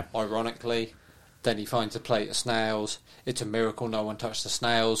snails. Yeah. Ironically, then he finds a plate of snails. It's a miracle no one touched the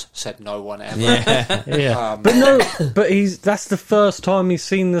snails. Said no one ever. Yeah. Yeah. But no, but that's the first time he's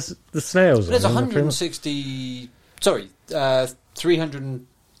seen the snails. There's on him, pretty much.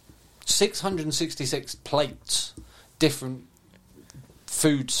 666 plates, different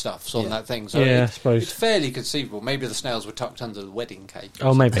foodstuffs on that thing. So Yeah, I suppose. it's fairly conceivable. Maybe the snails were tucked under the wedding cake.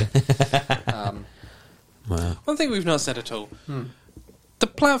 Oh, maybe. Wow. One thing we've not said at all. The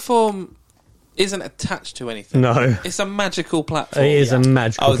platform isn't attached to anything. No. It's a magical platform. It is a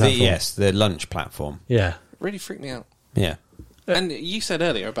magical platform. The lunch platform. Yeah. Really freaked me out. Yeah. And you said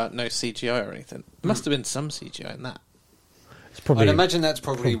earlier about no CGI or anything. There must have been some CGI in that. It's probably... I'd imagine that's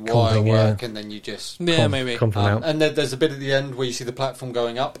probably probably wire comping, work, yeah. and then you just Yeah, maybe. Comping out. and there's a bit at the end where you see the platform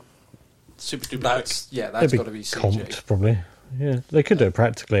going up. Super duper That's It'd got to be CG. comped, probably. Yeah, they could do it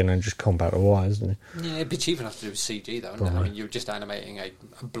practically and then just comp out the wires, isn't it? Yeah, it'd be cheap enough to do with CG though. Wouldn't it? I mean, you're just animating a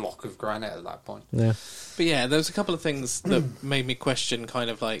block of granite at that point. Yeah. But yeah, there was a couple of things that made me question kind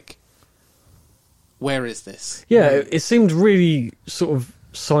of like, where is this? Yeah, it seemed really sort of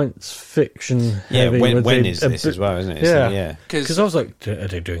science fiction Yeah, heavy. when with is a this bit- as well, isn't it? Yeah. So, yeah. Because I was like, are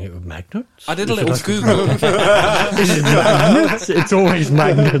they doing it with magnets? I did a Is it little like- Google. Is it magnets? It's always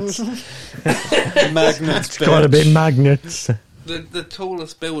magnets. Magnets. It's got to be magnets. The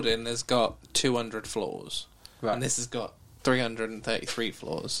tallest building has got 200 floors. Right. And this has got 333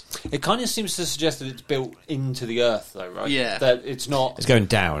 floors. It kind of seems to suggest that it's built into the earth, though, right? Yeah. That it's not. It's going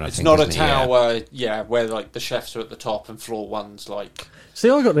down, I It's think. not a isn't it? Yeah. tower, where like the chefs are at the top and floor one's like. See,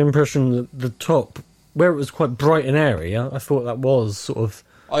 I got the impression that the top, where it was quite bright and airy, I thought that was sort of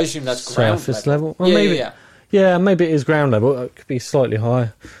I assume that's ground surface level. Well, yeah, maybe, yeah. yeah, maybe it is ground level. It could be slightly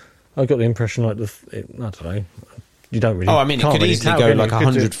higher. I got the impression like I don't know, you don't really. Oh, I mean, it can't could really easily tell, go can you? like It could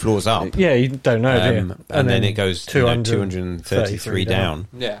 100 do- floors up. Yeah, you don't know, do you? And then it goes 233 233 down.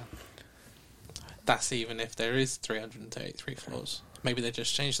 Yeah. That's even if there is 333 floors. Maybe they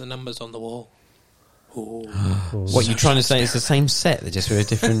just changed the numbers on the wall. Ooh. What you're trying to say is the same set, they're just with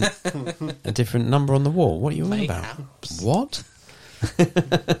a different number on the wall. What are you on about? Mayhaps. What?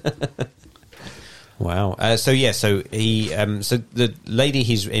 Wow. So he, so the lady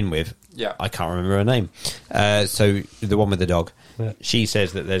he's in with, Yeah. I can't remember her name. So the one with the dog, Yeah. she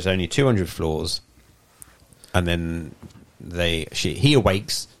says that there's only 200 floors, and then he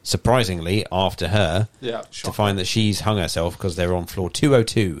awakes surprisingly after her Yeah. to find that she's hung herself because they're on floor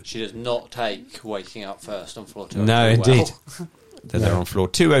 202. She does not take waking up first on floor 2. No, well. indeed. Then they're on floor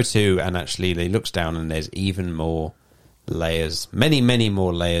 202, and actually he looks down and there's even more layers, many, many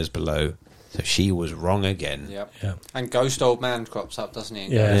more layers below. So she was wrong again. Yep. Yeah. And Ghost Old Man crops up, doesn't he?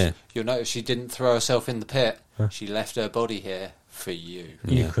 And Yeah. goes, Yeah. You'll notice she didn't throw herself in the pit. She left her body here for you.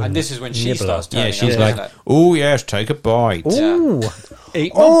 You couldn't And this is when she nibble starts her. turning Yeah, she's up, like, isn't it? oh yes, take a bite. Ooh,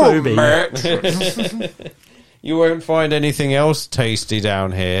 eat my booby. You won't find anything else tasty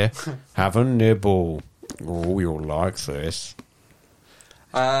down here. Have a nibble. Oh, you'll like this.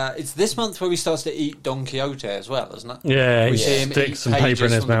 It's this month where he starts to eat Don Quixote as well, isn't it? Yeah, We he see him sticks eat some paper in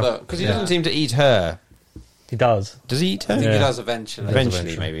pages his from the mouth. book. Because he Yeah. doesn't seem to eat her. He does. Does he eat her? I think Yeah. he does eventually.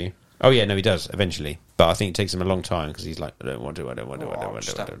 Eventually, maybe. Oh yeah, no, he does eventually. But I think it takes him a long time because he's like, I don't want to. I don't want to. I Oh, don't I'll want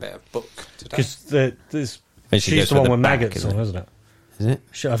just to. I have a don't bit want of book today. Because Eventually she's goes the for one the with back, maggots isn't on, it? isn't it? Is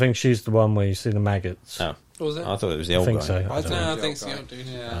it? I think she's the one where you see the maggots. Oh, What was it? I thought it was the I old think guy. so. I I don't think- know. No, I the think old so, guy. dude.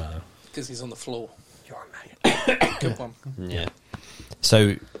 Yeah. Because he's on the floor. You're a maggot. Good one. Yeah.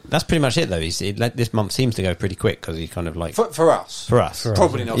 So that's pretty much it, though. This month seems to go pretty quick because he's kind of like For us. for us, For us.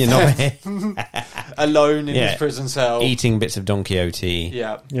 Probably not. you know, Alone in Yeah. his prison cell. eating bits of Don Quixote.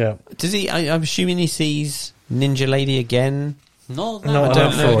 Yeah. Yeah. Does he? I'm assuming he sees Ninja Lady again. No, No, I I don't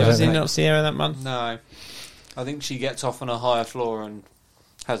don't know. know, Does he don't not see her that month? No. I think she gets off on a higher floor and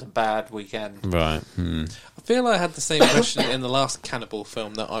has a bad weekend. Right. I feel I had the same question in the last Cannibal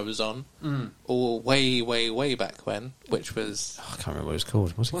film that I was on, or way, way, way back when, which was... I can't remember what it's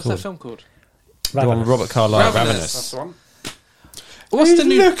called. What's it What's called? that film called? The one with Robert Carlyle, Ravenous. That's Ravenous. the one. What's the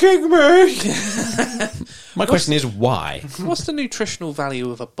looking me? My question is why? What's the nutritional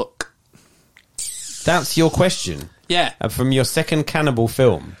value of a book? That's your question. Yeah, From your second Cannibal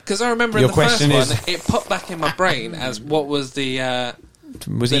film. because I remember Your in the first question one, is- it popped back in my brain as what was the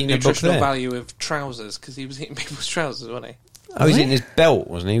Was he eating a book nutritional there? value of trousers, because he was eating people's trousers, wasn't he? Oh, he's eating his belt,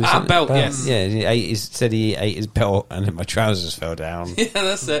 wasn't he? Was it- Belt, yes. Yeah, said he ate his belt and then my trousers fell down. Yeah,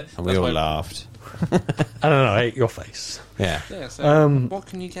 that's it. And we That's all my- laughed. I don't know. I ate your face. Yeah. Yeah, so what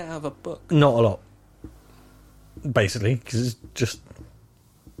can you get out of a book? Not a lot. Basically, because it's just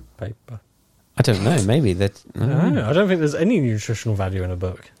paper. I don't know, maybe that. I don't think there's any nutritional value in a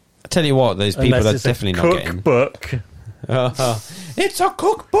book. I tell you what, those people Unless are it's definitely a not getting. cookbook. It's a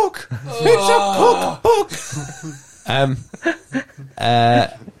cookbook. It's a cookbook.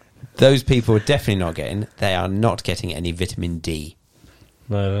 Those people are definitely not getting. They are not getting any vitamin D.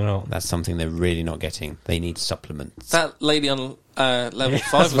 No, they're not. That's something they're really not getting. They need supplements. That lady on level Yeah,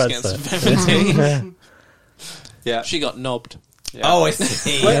 5 I was was getting about some to vitamin D. Yeah. She got knobbed. Yeah. Oh, I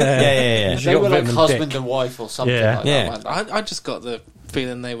see. Yeah. She They got were like vitamin husband dick. and wife or something Yeah. like Yeah. that. weren't they? I just got the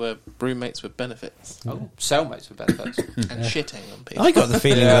feeling they were roommates with benefits Oh, cellmates with benefits. and shitting on people. I got the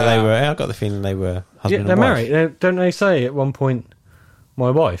feeling that they were. I got the feeling they were husband Yeah, and they're wife. married. Don't they say at one point, my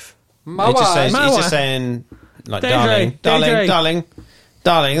wife? He just says, My he's wife. just saying, like, Deirdre,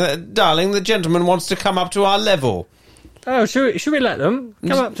 darling, the gentleman wants to come up to our level. Oh, should we let them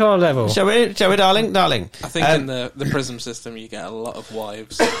come up to our level? Shall we, darling? I think in the Prism system you get a lot of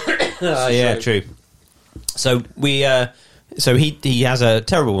wives. Yeah, true. So so he has a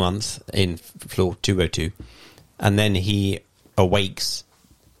terrible month in floor 202, and then he awakes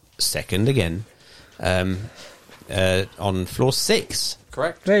second again on floor 6.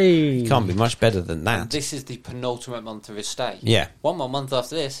 Correct. Hey. Can't be much better than that. This is the penultimate month of his stay. Yeah. One more month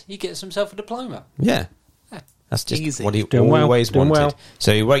after this, he gets himself a diploma. Yeah. That's just Easy. what he Doing well, always doing wanted. well.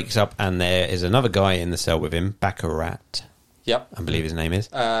 So he wakes up and there is another guy in the cell with him, Baccarat, Yep. I believe his name is.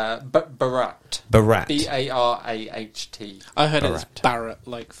 Barat. Barat. Baraht. I heard it's Barrett. Barrett,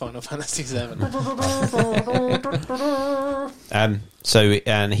 like Final Fantasy VII.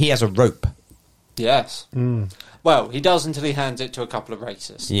 And he has a rope. Yes. Well, he does until he hands it to a couple of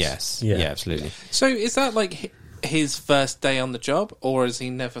racists. Yes. Yeah. Yeah, absolutely. So is that like his first day on the job, or has he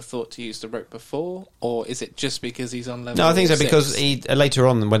never thought to use the rope before, or is it just because he's on level? No, I think so 6? because he later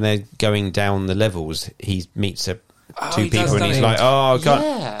on when they're going down the levels, he meets two he does, people and doesn't he's he? like, "Oh, I can't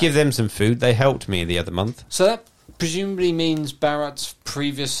Yeah. give them some food. They helped me the other month." So that presumably means Barrett's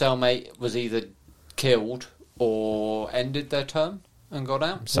previous cellmate was either killed or ended their term and got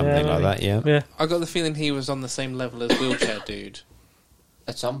out. Something like that, yeah. I got the feeling he was on the same level as Wheelchair Dude.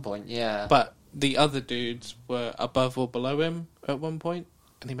 At some point, yeah. But the other dudes were above or below him at one point,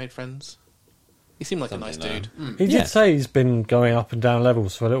 and he made friends. He seemed like a nice dude. He did say he's been going up and down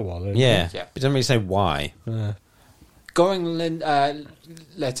levels for a little while. Didn't he? Yeah. Yeah. It doesn't really say why. Yeah. Goring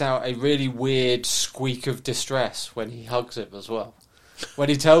let out a really weird squeak of distress when he hugs him as well. When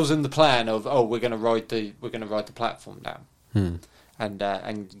he tells him the plan of, we're going to ride the platform down,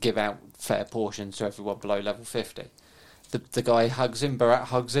 and give out fair portions to everyone below level 50. The guy hugs him, Barat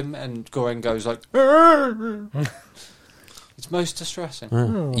hugs him, and Goring goes like, it's most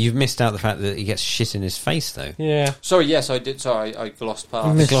distressing. You've missed out the fact that he gets shit in his face, though. Yeah. Sorry, yes, I did. Sorry, I glossed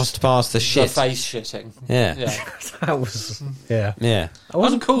past. You glossed past the shit. The face shitting. Yeah. That was... Yeah. Yeah. It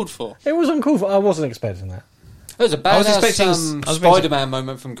wasn't called for. It was uncalled for. I wasn't expecting that. It was a I was badass expecting- Spider-Man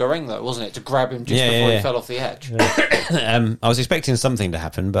moment from Goring, though, wasn't it? To grab him just before he fell off the edge. I was expecting something to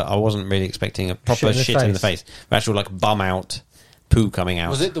happen, but I wasn't really expecting a proper shit in the face. Actual, like, bum out, poo coming out.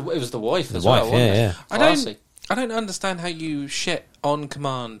 Was it? It was the wife. The as wife, well, wasn't yeah, it? yeah. Classy. I don't understand how you shit on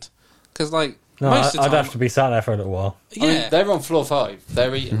command. Because, like, No, most of the I'd time... have to be sat there for a little while. Yeah, I mean, they're on floor 5.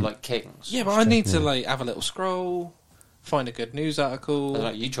 They're eating like kings. yeah, but I need to, like, have a little scroll, find a good news I don't article. know,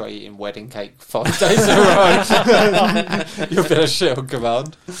 you try eating wedding cake 5 days in a row. You'll be a shit on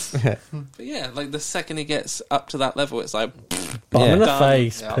command. But yeah, like, the second he gets up to that level, it's like... Bum Yeah. in the Done.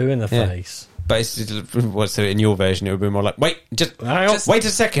 face, Yeah. poo in the Yeah. face. But it's, what's in your version? It would be more like, wait, just wait a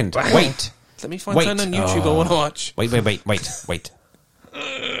second, wait. Let me find Wait. something on YouTube I want to watch.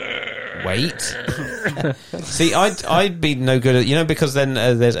 Wait. See, I'd be no good at, because then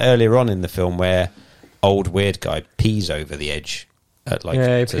there's earlier on in the film where old weird guy pees over the edge at like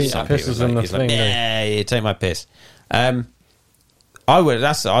Yeah, he to some pisses people. in the He's thing, like, doesn't he? yeah, take my piss. I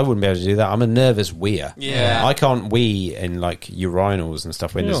wouldn't be able to do that. I'm a nervous weeer. Yeah. I can't wee in like urinals and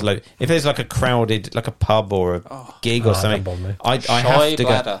stuff when there's if there's like a crowded, like a pub or a gig or Oh, something. don't bother me. I Shy have to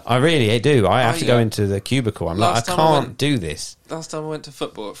bladder. go. I really do. I have to go yeah. into the cubicle. I'm Last like, I time I can't went- do this. Last time I went to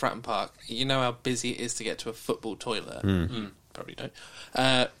football at Fratton Park, you know how busy it is to get to a football toilet? Probably don't.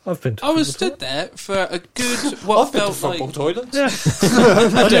 I've been to I was football stood there for a good, what I've been to felt football like... toilets.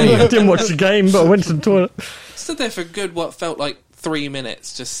 I didn't watch the game, but I went to the toilet. Stood there for a good, what felt like 3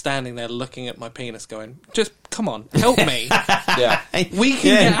 minutes, just standing there looking at my penis going, just, come on, help me. Yeah. We can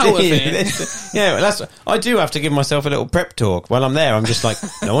get out of indeed. here. Yeah, well, that's. I do have to give myself a little prep talk while I'm there. I'm just like,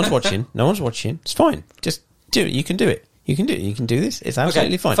 no one's watching. It's fine. Just do it. You can do it. You can do it. You can do this. It's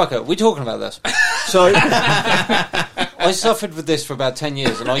absolutely fine. Fuck it. We're talking about this. So, I suffered with this for about 10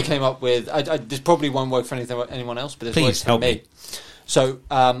 years, and I came up with... this probably won't work for anyone else, but it Please, works for help me. me. So,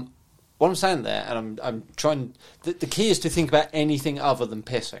 while I'm standing there, and I'm trying... The key is to think about anything other than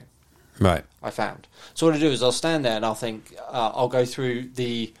pissing, Right. I found. So what I do is I'll stand there, and I'll think... I'll go through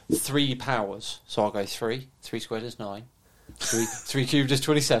the 3 powers. So I'll go 3 squared is 9, 3 cubed is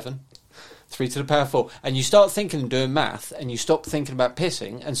 27... 3 to the power 4. And you start thinking and doing math, and you stop thinking about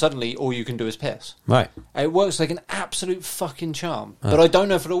pissing, and suddenly all you can do is piss. Right. And it works like an absolute fucking charm. But I don't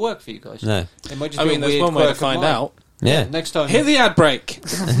know if it'll work for you guys. No. It might just I be mean, a there's weird one way to quirk of find mine. out. Yeah. Next time, Hit the ad break.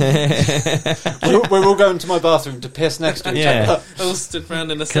 we're all going to my bathroom to piss next to each Yeah. other. All stood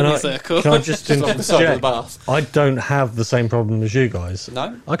round in a Can I semicircle. just Just on the side of the interject? bath. I don't have the same problem as you guys.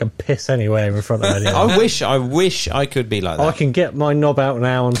 No? I can piss anywhere in front of anyone. I wish I could be like that. I can get my knob out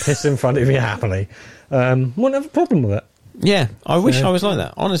now and piss in front of you happily. Wouldn't have a problem with it. Yeah, I wish Yeah. I was like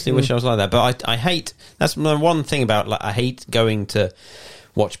that. Honestly, wish I was like that. But I hate. That's my one thing about. Like, I hate going to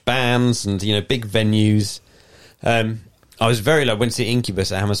watch bands and big venues. I was very like went to see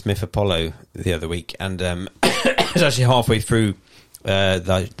Incubus at Hammersmith Apollo the other week, and it was actually halfway through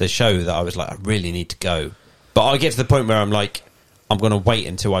the show that I was like, I really need to go. But I get to the point where I'm like, I'm going to wait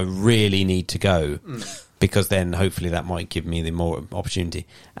until I really need to go, because then hopefully that might give me the more opportunity.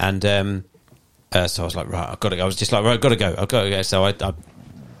 And so I was like, right, I've got to go. I was just like, right, I've got to go. So I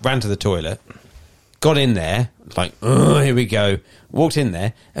ran to the toilet, got in there, like, oh, here we go. Walked in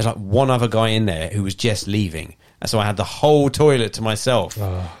there. There's like one other guy in there who was just leaving. And so I had the whole toilet to myself.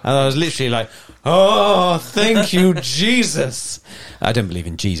 And I was literally like, oh, thank you, Jesus. I don't believe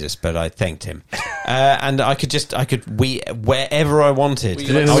in Jesus, but I thanked him. And I could wee wherever I wanted. Were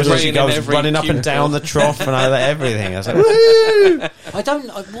you, like, I was spraying in literally every running up and cubicle? down the trough and everything. I was like, woo!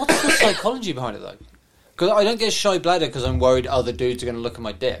 What's the psychology behind it, though? Because I don't get shy bladder because I'm worried other dudes are going to look at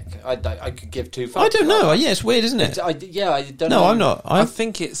my dick. I could give two fucks. I don't know. Yeah, it's weird, isn't it? I don't No, know. I'm not. I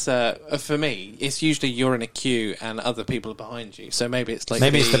think it's for me. It's usually you're in a queue and other people are behind you. So maybe it's like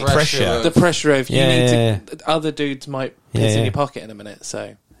it's the pressure. the pressure of you need Yeah. to. Other dudes might piss in your pocket in a minute.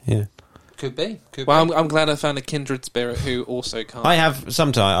 So Yeah. Could be. well, I'm glad I found a kindred spirit who also can't. I have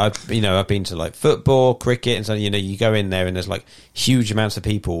sometimes. I've been to like football, cricket, and so you go in there and there's like huge amounts of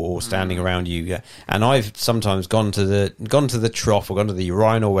people all standing around you. Yeah. And I've sometimes gone to the trough or gone to the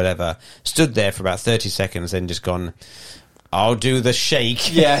urinal or whatever, stood there for about 30 seconds, then just gone. I'll do the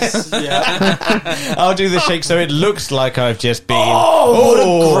shake. Yes, yeah. I'll do the shake so it looks like I've just been. What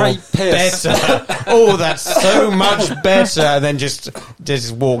a great piss. Better. Oh, that's so much better. And then just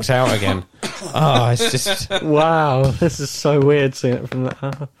walked out again. Oh, it's just. Wow, this is so weird seeing it from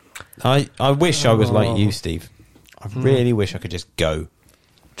that. I wish I was like you, Steve. I really wish I could just go.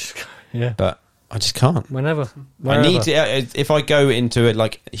 Yeah, But I just can't. whenever. I need to. If I go into it,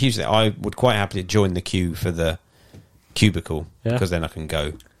 like, usually I would quite happily join the queue for the cubicle because then I can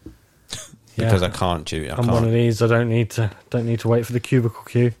go. Because I can't do it. I'm one of these. I don't need to wait for the cubicle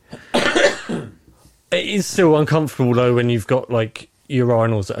queue. It is still uncomfortable though when you've got like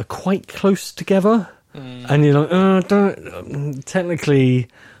urinals that are quite close together, and you're like, don't. Technically,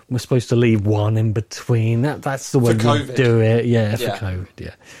 we're supposed to leave one in between. That's the way you do it. Yeah, for COVID.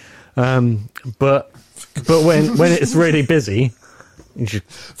 Yeah. But when it's really busy. You should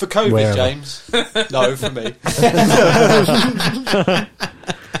for COVID, James. No, for me.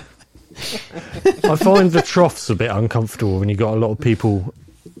 I find the troughs a bit uncomfortable when you've got a lot of people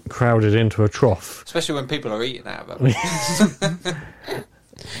crowded into a trough. Especially when people are eating out of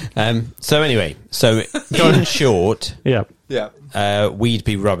it. So anyway, in short, we'd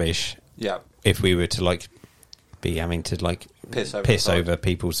be rubbish if we were to like be having to like piss over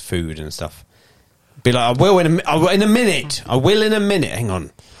people's food and stuff. Be like, I will in a minute. I will in a minute. Hang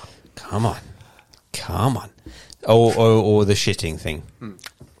on. Come on. Or the shitting thing.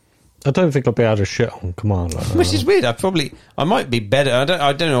 I don't think I'll be able to shit on command like that. Which is weird. I might be better.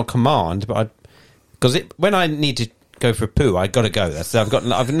 I don't know on command, but because when I need to go for a poo, I got to go.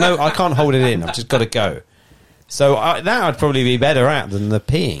 I can't hold it in. I've just got to go. So that I'd probably be better at than the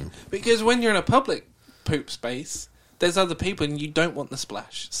peeing. Because when you're in a public poop space, there's other people and you don't want the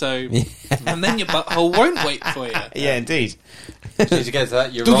splash. So, and then your butthole won't wait for you. Yeah, indeed. You need to get to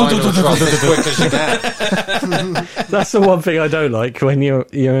that urinal drop as quick as you can. That's the one thing I don't like when you're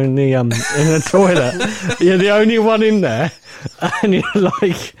in the in the toilet. You're the only one in there, and you're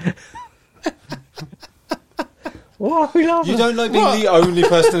like, "What are we laughing You don't like being at?" the only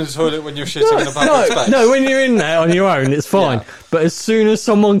person in the toilet when you're shitting in a public space. No, when you're in there on your own, it's fine. Yeah. But as soon as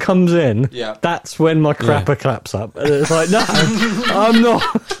someone comes in, that's when my crapper claps up. And it's like, no, I'm not.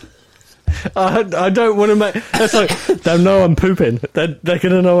 I don't want to make. It's like they'll know I'm pooping. They're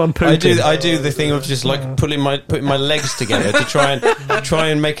gonna know I'm pooping. I do the thing of just like putting my legs together to try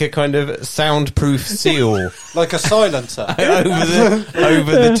and make a kind of soundproof seal, like a silencer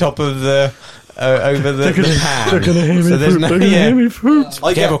over the top of the. Over the pan. They're going to hear me so poop. They're going to hear me poop.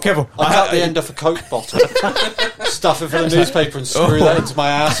 Careful. I cut the end off a Coke bottle, stuff it full of newspaper and screw that into my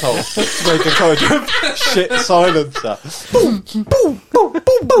asshole to make a kind of shit silencer. Boom, boom, boom,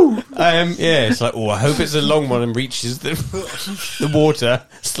 boom, boom. It's like, I hope it's a long one and reaches the water,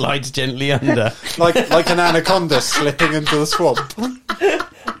 slides gently under. like an anaconda slipping into the swamp.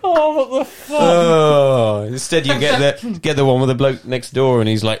 Oh, what the fuck? Oh, instead you get the one with the bloke next door and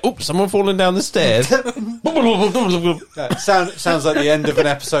he's like, someone falling down the stairs. Sounds like the end of an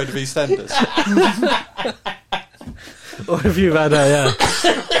episode of EastEnders. Or if you've had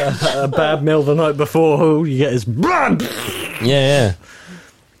a bad meal the night before, all you get is blood. Yeah.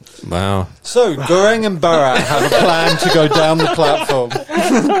 Wow. So, Goreng and Barat have a plan to go down the platform.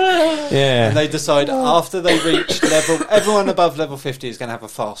 Yeah. And they decide after they reach everyone above level 50 is going to have a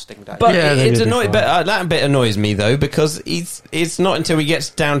fasting day. But it's annoying. But that bit annoys me though, because it's not until he gets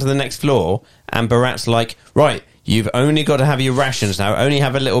down to the next floor and Barat's like, right, you've only got to have your rations now, only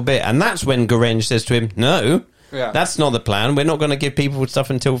have a little bit, and that's when Goreng says to him, no. Yeah. That's not the plan. We're not going to give people stuff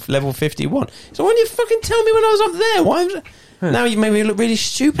until level 51. So why didn't you fucking tell me when I was up there? Why? Now you made me look really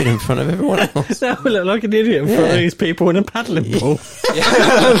stupid in front of everyone else. Now I look like an idiot in front of these people in a paddling pool.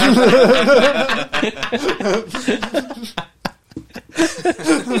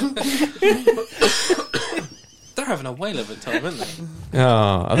 They're having a whale of a time, aren't they?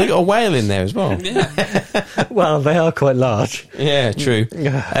 Oh, have they got a whale in there as well? Yeah. Well, they are quite large. Yeah, true.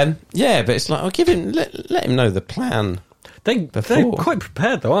 But it's like, I'll give him, let him know the plan. They're quite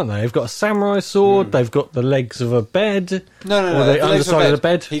prepared, though, aren't they? They've got a samurai sword. They've got the legs of a bed. No. Or the legs underside of the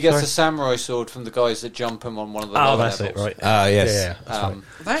bed. He gets Sorry. a samurai sword from the guys that jump him on one of the Oh, lower that's levels. it, right. Ah, yes. Yeah, that's right.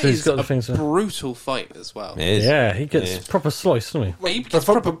 That So he's is got the a things to- brutal fight as well. It is. Yeah, he gets proper sliced, doesn't he? He gets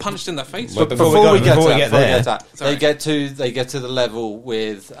proper punched in the face. Well, But Before before we we get go- to before we get there. that, Sorry. they get to the level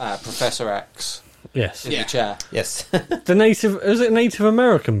with Professor X Yes. in Yeah. the chair. Yes. Is it Native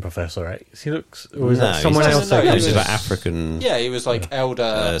American Professor X? He looks, or is No, that someone he's- else? no, that he He's comes was- in? like African, Yeah, he was like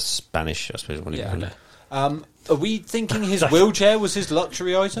elder. Spanish, I suppose. What do you Yeah. call it? Are we thinking his wheelchair was his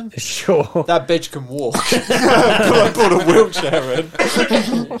luxury item? Sure. That bitch can walk. I brought a wheelchair in.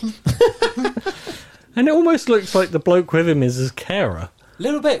 And it almost looks like the bloke with him is his carer.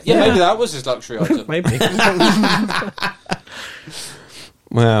 Little bit. Yeah, maybe that was his luxury item. Maybe.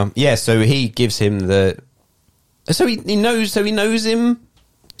 Well, yeah. So he gives him the. So he knows. So he knows him.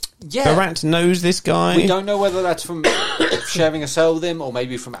 Yeah. Barat knows this guy. We don't know whether that's from sharing a cell with him or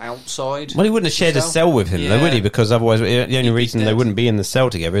maybe from outside. Well, he wouldn't have shared a cell with him, though, Yeah. would he? Because otherwise, the only be reason they dead. wouldn't be in the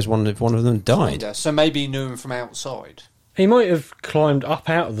cell together is if one of them died. Kinda. So maybe he knew him from outside. He might have climbed up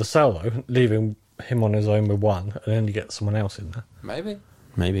out of the cell, though, leaving him on his own with one, and then you get someone else in there. Maybe.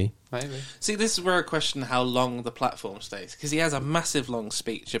 Maybe. See, this is where I question how long the platform stays, because he has a massive long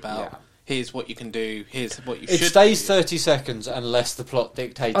speech about here's what you can do, here's what you It should stays do. 30 seconds unless the plot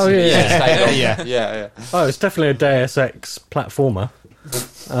dictates Oh, it yeah, should yeah. stay on. Yeah. yeah. Oh, it's definitely a Deus Ex platformer.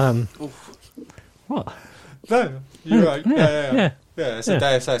 What? No, you're right. Yeah. Yeah, it's Yeah. a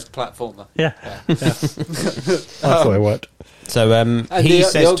Deus Ex platformer. Yeah. I thought it worked. So And he the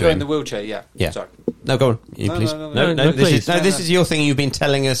says old to guy him, in the wheelchair, yeah. Yeah. Sorry. "No, go on, you No, please. no, no, This please. is this is your thing. You've been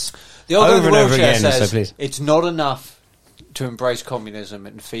telling us The old guy in over the and over wheelchair again. So says please, it's not enough to embrace communism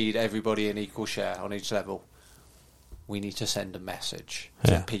and feed everybody an equal share on each level. We need to send a message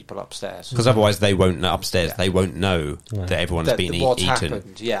to Yeah. people upstairs. because otherwise they won't know upstairs. Yeah. They won't know that everyone's That been what's eaten.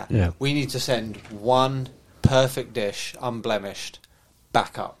 happened, yeah. Yeah. We need to send one perfect dish, unblemished,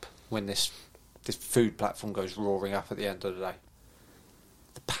 back up when this food platform goes roaring up at the end of the day.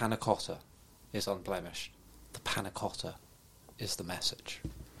 The Panna Cotta is unblemished. The Panna Cotta is the message.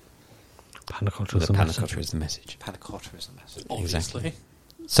 Panna Cotta The panna cotta is the message. Panna Cotta is the message. Obviously.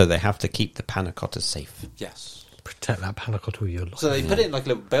 So they have to keep the panna cotta safe. Yes. Protect that panna cotta with your life. So they put it in like a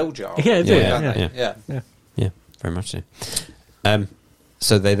little bell jar. Yeah, they do, Yeah, don't they? yeah. yeah. Yeah, very much so.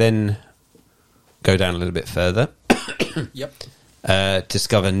 So they then go down a little bit further. Yep.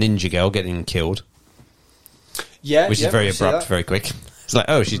 Discover Ninja Girl getting killed, Yeah. which yeah, is very we see abrupt, that. very quick. It's like,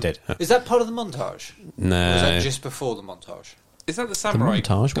 oh, she's dead. Is that part of the montage? No. Or is that just before the montage? Is that the samurai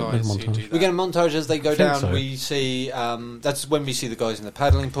montage? What guys was who montage? do that? We get a montage as they go think down. so. We see that's when we see the guys in the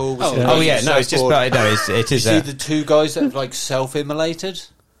paddling pool. We Oh, see the yeah. guys Oh in yeah, the no, it's just surfboard. no, it You is. see the two guys that have like self-immolated,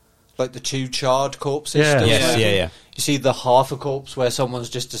 like the two charred corpses. Yeah. still Yes, there. yeah. You see the half a corpse where someone's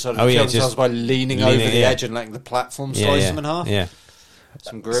just decided to Oh, kill yeah, themselves just by leaning leaning, over the yeah. edge and letting the platform Yeah, slice yeah, them in half. yeah.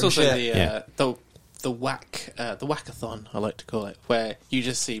 Some It's grim also shit. the whackathon, I like to call it, where you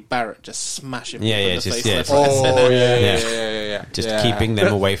just see Barrett just smashing Yeah, people yeah, in the just- face. yeah, left, just- right, Oh centre. yeah, Yeah. yeah. Just Yeah. keeping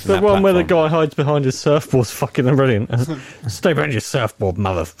them away from The that one where the platform. guy hides behind his surfboard's fucking brilliant. Stay behind your surfboard,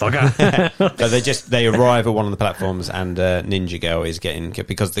 motherfucker. So they arrive at one of the platforms, and Ninja Girl is getting,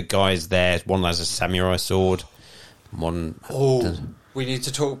 because the guy's there. One has a samurai sword. One. Oh, we need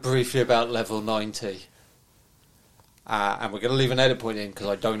to talk briefly about level 90. And we're going to leave an edit point in because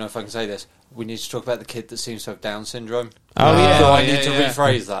I don't know if I can say this. We need to talk about the kid that seems to have Down syndrome. Oh, yeah. Do I Yeah, need to yeah.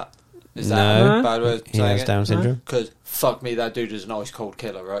 rephrase that? Is that No. a bad way of He saying has it? Down syndrome. Because fuck me, that dude is an ice cold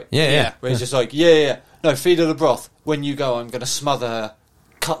killer, right? Yeah, yeah. Where he's just like, yeah. No, feed her the broth. When you go, I'm going to smother her,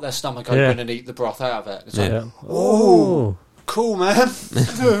 cut their stomach open, Yeah. and eat the broth out of it. It's Yeah. like, Yeah. oh, cool, man.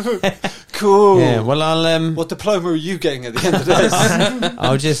 Cool. Yeah. Well, I'll What diploma are you getting at the end of this?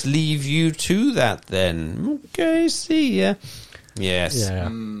 I'll just leave you to that then. Okay, see ya. Yes. Yeah.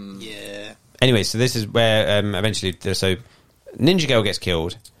 Yeah. Anyway, so this is where eventually, so Ninja Girl gets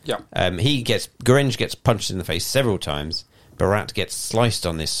killed. Yeah. Gorenge gets punched in the face several times. Barat gets sliced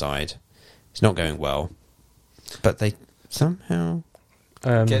on this side. It's not going well, but they somehow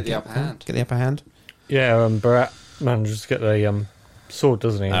Get the upper hand. get the upper hand. Yeah, Barat manages to get the sword,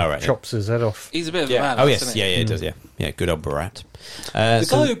 doesn't he? Oh, right, Chops his head off. He's a bit of Yeah. a badass, Oh yes, isn't yeah, he? it does. Yeah, good old Barat. The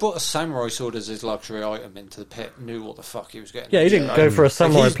So- guy who brought a samurai sword as his luxury item into the pit knew what the fuck he was getting. Yeah, he didn't go for a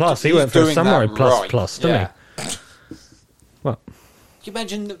Samurai He's- Plus. He he's went for a doing Samurai that Plus right. Plus, didn't he? What? Can you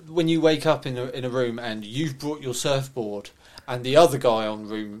imagine when you wake up in a room and you've brought your surfboard and the other guy on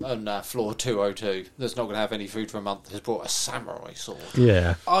floor 202 that's not going to have any food for a month has brought a samurai sword?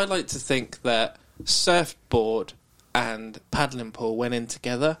 Yeah. I like to think that surfboard and Paddling Pool went in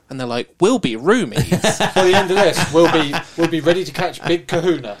together, and they're like, "We'll be roomies." For the end of this, we'll be ready to catch Big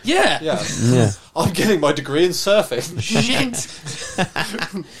Kahuna. Yeah. Yeah. I'm getting my degree in surfing. Shit.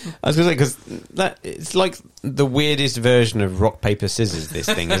 I was going to say, because it's like the weirdest version of rock, paper, scissors, this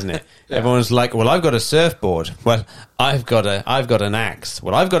thing, isn't it? Yeah. Everyone's like, well, I've got a surfboard. Well, I've got an axe.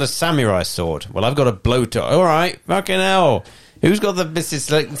 Well, I've got a samurai sword. Well, I've got a blowtorch. All right, fucking hell. Who's got the... This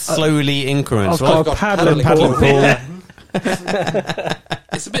is like slowly increments. I've got a paddling pool.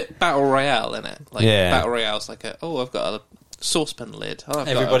 It's a bit battle royale, isn't it? Like Yeah. battle royale's like I've got a saucepan lid. Oh, I've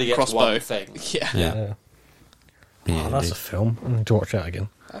Everybody got a gets crossbow. one thing. Yeah. Yeah. Oh, that's a film. I need to watch that again.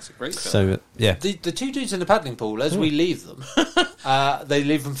 That's a great film. So, yeah. The two dudes in the paddling pool, as we leave them, they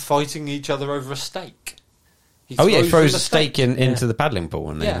leave them fighting each other over a steak. He He throws them a steak into the paddling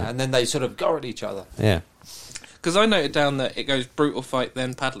pool. And And then they sort of go at each other. Yeah. Because I noted down that it goes brutal fight,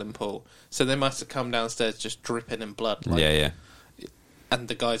 then paddling pool. So they must have come downstairs just dripping in blood. Like, Yeah. And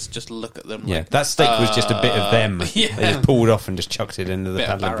the guys just look at them. Yeah, like, that steak was just a bit of them. Yeah. They just pulled off and just chucked it into the bit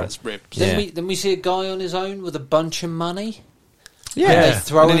of paddling pool. Barrett's ribs. Yeah. Then we see a guy on his own with a bunch of money. Yeah, They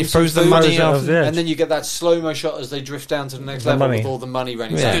throw and then him he throws the some money food, off. Yeah. and then you get that slow-mo shot as they drift down to the next The level money. with all the money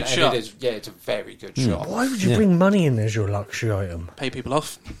raining Yeah. down. Good And shot. it's a very good shot. Why would you Yeah. bring money in as your luxury item? Pay people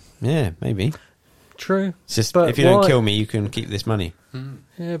off. Yeah, maybe. True. It's just, But if you don't why- kill me, you can keep this money.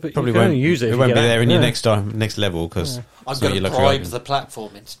 Yeah, but Probably you can won't only use it. if It you won't get be there out. in your Yeah. next level because I'm going to bribe the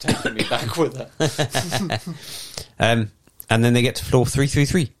platform into taking me back with it. and then they get to floor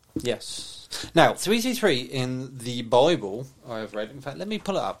 333. Yes. Now, 333 in the Bible, I have read. In fact, let me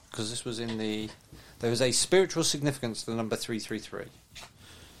pull it up because this was in the. There was a spiritual significance to the number 333.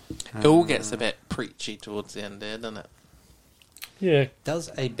 It all gets a bit preachy towards the end here, doesn't it? Yeah. Does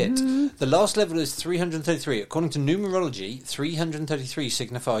a bit. The last level is 333. According to numerology, 333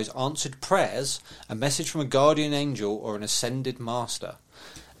 signifies answered prayers, a message from a guardian angel, or an ascended master.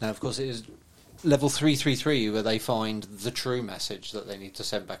 Now, of course, it is level 333 where they find the true message that they need to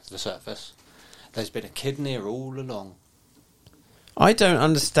send back to the surface. There's been a kid in here all along. I don't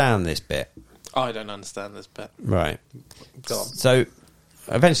understand this bit. I don't understand this bit. Right. Go on. So,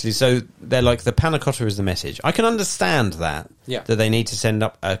 eventually, they're like, the Panna Cotta is the message. I can understand that. Yeah. That they need to send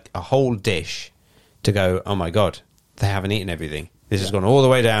up a whole dish to go, oh my God, they haven't eaten everything. This has gone all the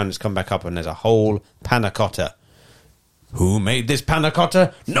way down, it's come back up, and there's a whole Panna Cotta. Who made this Panna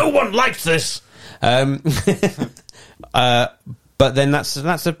Cotta? No one likes this! But then that's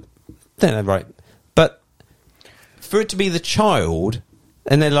right. But for it to be the child,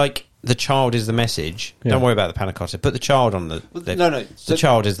 and they're like, the child is the message. Yeah. Don't worry about the Panna Cotta. Put the child on the No. The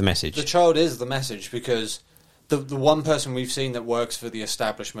child is the message. The child is the message because the one person we've seen that works for the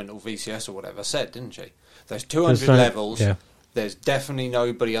establishment or VCS or whatever said, didn't she? There's 200 There's no- levels. yeah. There's definitely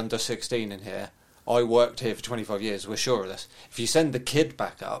nobody under 16 in here. I worked here for 25 years. We're sure of this. If you send the kid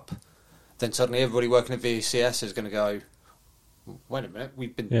back up, then suddenly everybody working at VCS is going to go, wait a minute,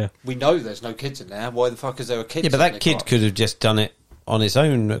 we know there's no kids in there. Why the fuck is there a kid? Yeah, but suddenly that kid come up? could have just done it on its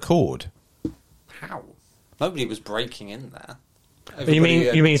own accord. How? Nobody was breaking in there. You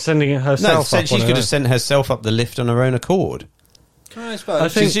mean sending it herself? No, up she on could her have sent herself up the lift on her own accord. I suppose. I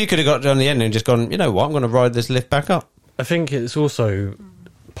think- She could have got down the end and just gone, you know what, I'm going to ride this lift back up. I think it's also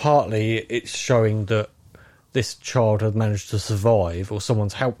partly it's showing that this child had managed to survive, or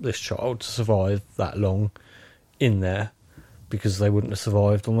someone's helped this child to survive that long in there because they wouldn't have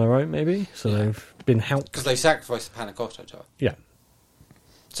survived on their own, maybe. So they've been helped. Because they sacrificed the Panna Cotta to her. Yeah.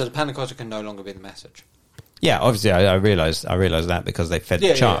 So the Panna Cotta can no longer be the message. Yeah, obviously I realised that because they fed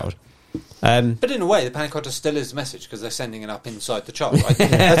the child. But in a way, the Panna Cotta still is the message because they're sending it up inside the child, right?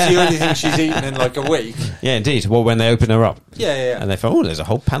 That's the only thing she's eaten in like a week. Yeah, indeed. Well, when they open her up. Yeah. And they thought, oh, there's a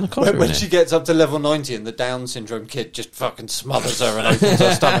whole Panna Cotta When in she it. gets up to level 90 and the Down syndrome kid just fucking smothers her and opens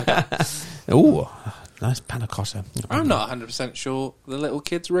her stomach up. Ooh, nice Panna Cotta. I'm not 100% sure the little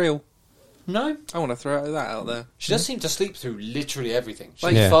kid's real. No. I want to throw that out there. She does seem to sleep through literally everything.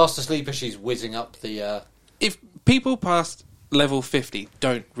 She's Yeah. fast asleep as she's whizzing up the... If people past level 50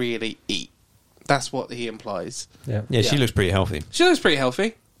 don't really eat, that's what he implies. Yeah. Yeah, she Yeah. looks pretty healthy. She looks pretty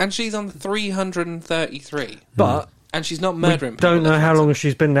healthy, and she's on 333. But And she's not we murdering people. don't know left, how right, long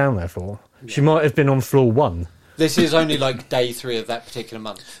she's been down there for. She might have been on floor 1. This is only like day 3 of that particular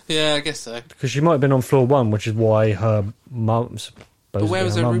month. Yeah, I guess so. Because she might have been on floor 1, which is why her mum, where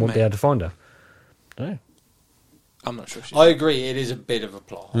was her wouldn't roommate? be able to find her. No. I'm not sure. I agree, it is a bit of a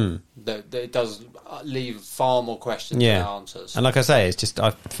plot. That it does leave far more questions than answers. And like I say, it's just, I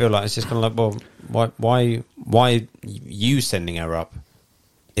feel like it's just kind of like, well, why you sending her up?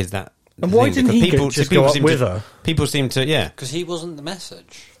 Is that... And the why thing? didn't Because he just go up seem with to, her? People seem to, yeah. Because he wasn't the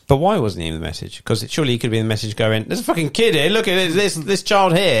message. But why wasn't he in the message? Because surely he could be in the message going, there's a fucking kid here, look at it, this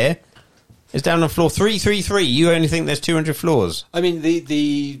child here is down on floor 333. You only think there's 200 floors. I mean,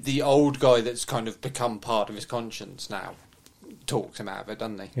 the old guy that's kind of become part of his conscience now talks him out of it,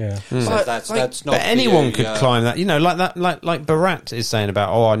 doesn't he? Yeah. So But, that's like, not. But anyone could climb that, like that, like Barat is saying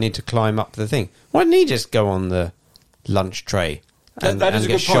about, I need to climb up the thing. Why didn't he just go on the lunch tray and That is a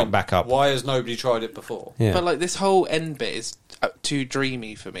get good shot point. back up? Why has nobody tried it before? Yeah. But like this whole end bit is too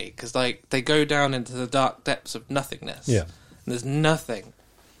dreamy for me because like they go down into the dark depths of nothingness. Yeah. And there's nothing,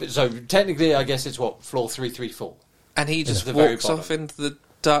 So technically, I guess it's what, floor 334? and he just the very walks bottom. off into the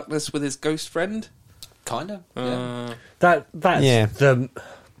darkness with his ghost friend. Kind of. Yeah. That's Yeah.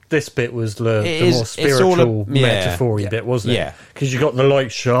 This bit was the It more is- it's all spiritual, yeah. metaphor-y Yeah. bit, wasn't it? Yeah. Because you got the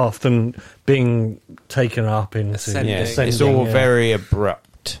light shaft and being taken up into Ascending. Yeah, ascending, it's all yeah. very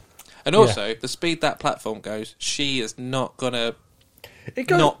abrupt. And also, the speed that platform goes, she is not gonna It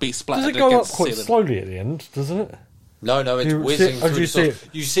goes- not be splattered Does it go up against the quite ceiling. slowly at the end? Doesn't it? No, it's You whizzing see- oh, through do you the sort see of-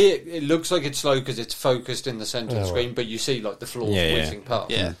 You see it. It looks like it's slow because it's focused in the centre of the Oh, screen, right. but you see like the floor Yeah, yeah. whizzing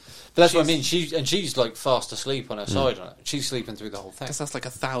past. Yeah. But that's what I mean. She's like fast asleep on her Mm. side on it. She's sleeping through the whole thing. Because that's like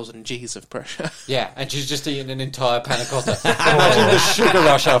 1,000 G's of pressure. Yeah, and she's just eating an entire panna cotta. Imagine the sugar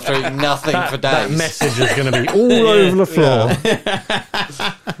rush after eating nothing for That days. message is going to be all over the floor.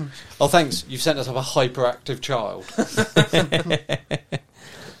 Oh, thanks. You've sent us up a hyperactive child.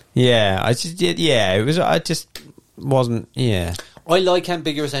 Yeah, it was. I just wasn't. Yeah, I like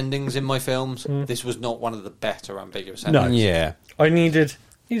ambiguous endings in my films. This was not one of the better ambiguous No. endings. yeah. I needed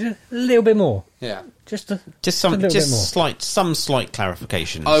a little bit more. Yeah. Just Just a some, little bit more. some slight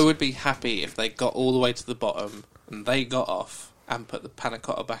clarifications. I would be happy if they got all the way to the bottom and they got off and put the panna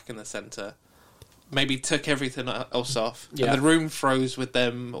cotta back in the centre. Maybe took everything else off. Yeah. And the room froze with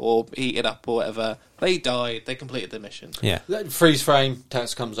them or heated up or whatever. They died. They completed their mission. Yeah, Freeze frame,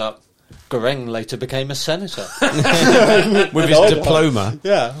 text comes up. Goreng later became a senator. with his diploma.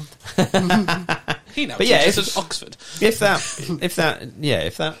 Yeah. He now But yeah, teaches if- at Oxford. If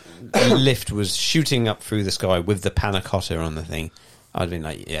that lift was shooting up through the sky with the panna cotta on the thing, I'd been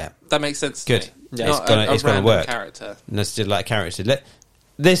like, yeah, That makes sense. Good. To me. Yeah. Not It's gonna- it's gonna random work. character. and that's just like a character.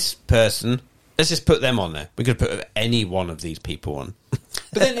 This person, let's just put them on there. We could put any one of these people on.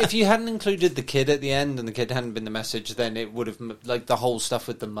 But then if you hadn't included the kid at the end and the kid hadn't been the message, then it would have, like, the whole stuff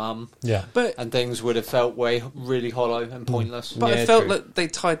with the mum Yeah. But and things would have felt really hollow and pointless. But Yeah, I felt true. like they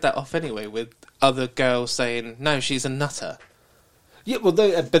tied that off anyway with other girls saying, no, she's a nutter. Yeah, well,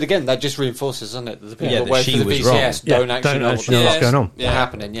 but again, that just reinforces, doesn't it? That the people Yeah, who that work she for the was BCS wrong. don't Yeah, actually don't know actually know what's what's going on. Yeah.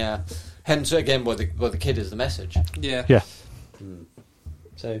 happening, yeah. Hence, again, why the kid is the message. Yeah. Yeah.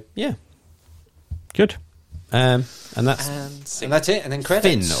 So yeah, good. And that's And sing. And that's it, and then fin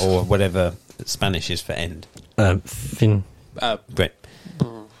credits. or whatever Spanish is for end. Fin Great.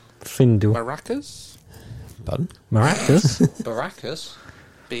 Findle Maracas? Pardon? Maracas. Baracus.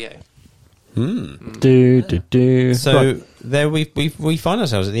 BA. do. So Right. there we find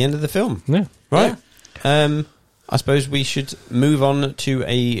ourselves at the end of the film. Yeah. Right. I suppose we should move on to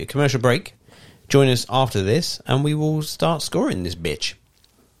a commercial break. Join us after this, and we will start scoring this bitch.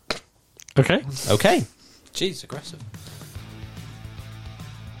 Okay. Okay. Jeez, aggressive.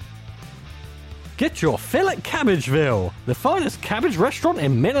 Get your fill at Cabbageville, the finest cabbage restaurant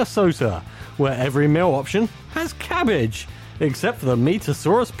in Minnesota, where every meal option has cabbage, except for the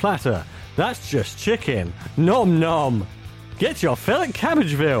Metasaurus platter. That's just chicken. Nom nom. Get your fill at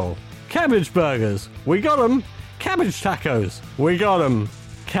Cabbageville. Cabbage burgers, we got 'em. Cabbage tacos, we got 'em.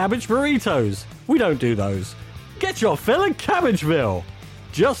 Cabbage burritos, we don't do those. Get your fill at Cabbageville.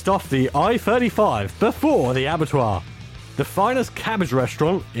 Just off the I-35 before the abattoir. The finest cabbage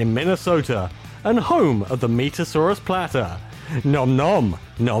restaurant in Minnesota and home of the Metasaurus platter. Nom nom,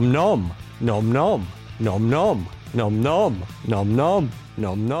 nom nom, nom nom, nom nom, nom nom, nom nom,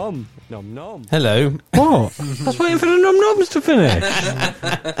 nom nom, nom nom. Hello. What? I was waiting for the nom noms to finish.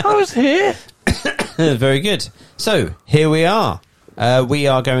 I was here. Very good. So here we are. We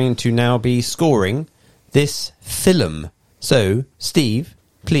are going to now be scoring this film. So Steve,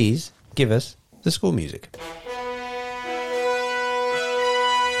 please give us the score music.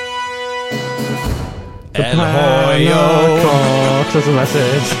 Panna Cotta's a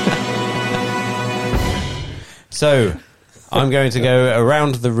message. So, I'm going to go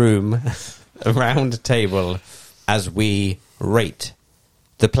around the room, around the table, as we rate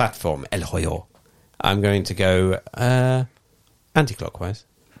the platform El Hoyo. I'm going to go anti-clockwise.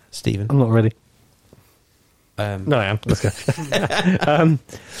 Stephen. I'm not ready. No, I am. Let's go.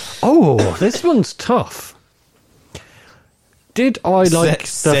 This one's tough. Did I like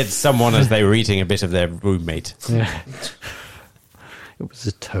said someone as they were eating a bit of their roommate. Yeah. It was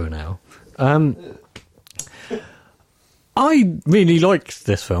a toenail. I really liked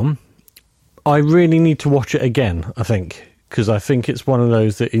this film. I really need to watch it again, I think, because I think it's one of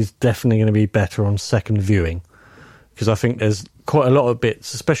those that is definitely going to be better on second viewing. Because I think there's quite a lot of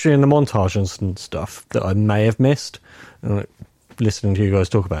bits, especially in the montages and stuff, that I may have missed. And listening to you guys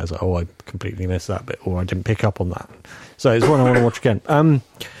talk about it, it's like, oh, I completely missed that bit, or I didn't pick up on that. So it's one I want to watch again.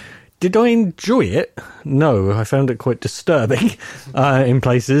 Did I enjoy it? No, I found it quite disturbing in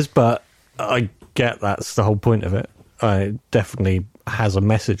places, but I get that's the whole point of it. It definitely has a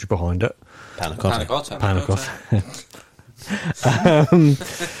message behind it. Panna Cotta. Panna Cotta.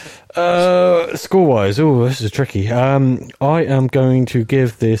 Score-wise, this is tricky. I am going to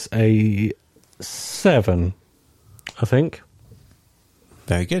give this a 7, I think.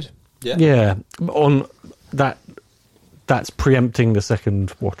 Very good. Yeah, on that. That's preempting the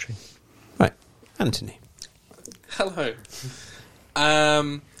second watching. Right, Anthony. Hello.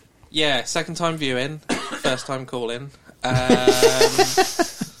 Yeah, second time viewing, first time calling.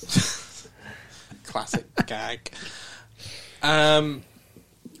 Classic gag.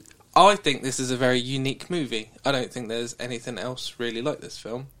 I think this is a very unique movie. I don't think there's anything else really like this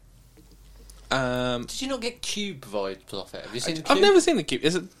film. Did you not get Cube vibes off it? Have you seen the Cube? I've never seen the Cube.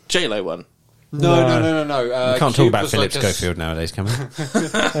 Is it J-Lo one? No. You can't talk about Philip Schofield nowadays, can we?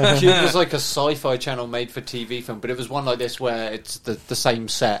 Cube was like a sci-fi channel made for TV film, but it was one like this where it's the same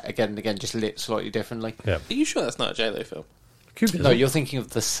set again and again, just lit slightly differently. Yeah. Are you sure that's not a J-Lo film? No, you're thinking of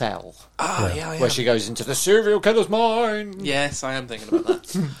The Cell. Ah, yeah. Where she goes into the serial killer's mind. Yes, I am thinking about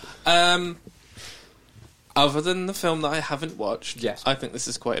that. Other than the film that I haven't watched, yes, I think this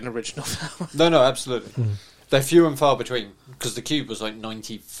is quite an original film. No, absolutely. They're few and far between, because the Cube was like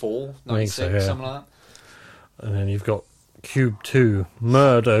 94, 96, something like that. And then you've got Cube 2,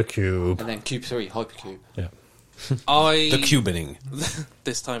 Murder Cube. And then Cube 3, Hypercube. Yeah. The cubining.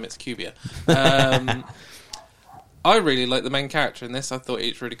 This time it's Cubia. I really like the main character in this. I thought he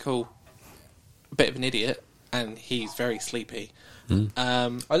was really cool. A bit of an idiot, and he's very sleepy. I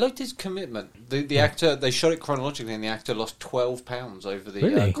liked his commitment. The actor, they shot it chronologically, and the actor lost 12 pounds over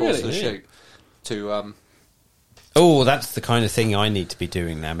the course of the shoot. Oh, that's the kind of thing I need to be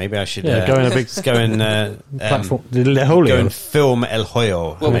doing now. Maybe I should go in a big go and platform. Go and film El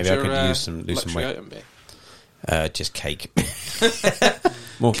Hoyo. What Maybe I would could your, lose some weight. item be? Just cake.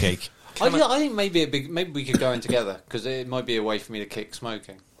 More cake. I think maybe we could go in together, because it might be a way for me to kick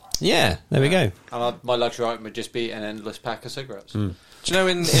smoking. Yeah, there we go. And my luxury item would just be an endless pack of cigarettes. Do you know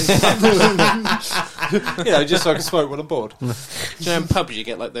in just so I can smoke when I'm bored. Do you know in pubs you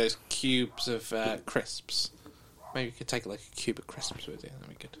get like those cubes of crisps? Maybe you could take like a cube of crisps with you. That'd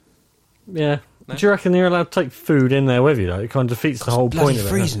be good. Yeah. No? Do you reckon you're allowed to take food in there with you? Like, it kind of defeats the whole point of it.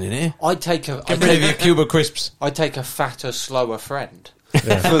 Freezing in here. I'd take Get rid of your cube of crisps. I'd take a fatter, slower friend for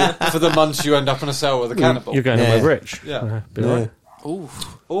the months you end up in a cell with a cannibal. You're going to live rich. Yeah. Be right. Ooh.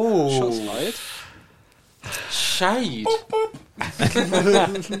 Ooh. Shots fired. Shade.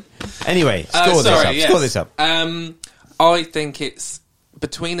 Anyway, score this up. I think it's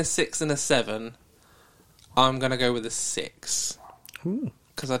between a 6 and a 7. I'm going to go with a 6.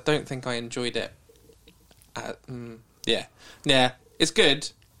 Because I don't think I enjoyed it. Yeah. It's good.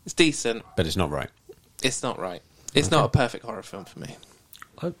 It's decent. But it's not right. It's not right. It's not a perfect horror film for me.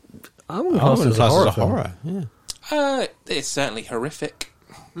 I wouldn't class it as a horror. Yeah. It's certainly horrific.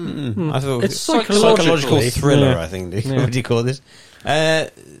 I thought It's psychological thriller. Yeah. I think. What do you call this?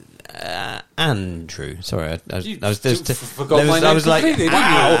 Andrew. Sorry, I was like,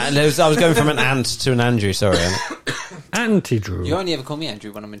 wow. I was going from an ant to an Andrew. Sorry, Anti-Drew. You only ever call me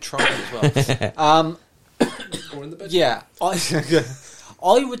Andrew when I'm in trouble as well. Or in the bed. Yeah,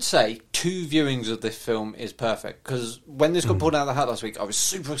 I would say 2 viewings of this film is perfect, because when this got pulled out of the hat last week, I was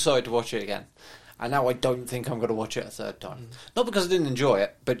super excited to watch it again, and now I don't think I'm going to watch it a third time. Not because I didn't enjoy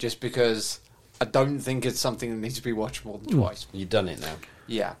it, but just because I don't think it's something that needs to be watched more than twice. you've done it now.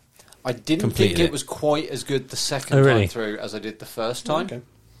 Yeah. I didn't think it was quite as good the second time through as I did the first time. Okay.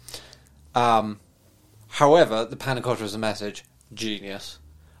 However, the Panna Cotta as a message, genius.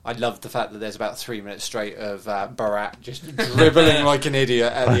 I loved the fact that there's about 3 minutes straight of Barat just dribbling like an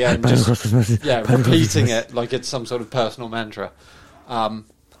idiot at the end, repeating it like it's some sort of personal mantra. I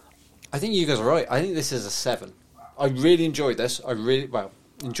think you guys are right. I think this is a 7. I really enjoyed this.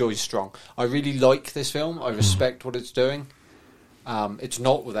 Enjoy strong. I really like this film. I respect what it's doing. It's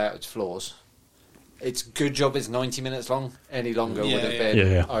not without its flaws. It's a good job it's 90 minutes long. Any longer would have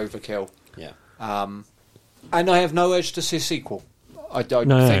been overkill. Yeah. And I have no urge to see a sequel. I don't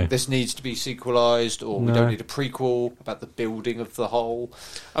think this needs to be sequelised, or we don't need a prequel about the building of the whole.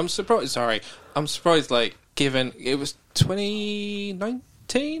 I'm surprised. Sorry, I'm surprised, like, given it was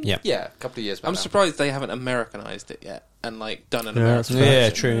 2019? Yeah. Yeah, a couple of years back. I'm now. surprised they haven't Americanized it yet and, like, done an Yeah, American that's version. Yeah,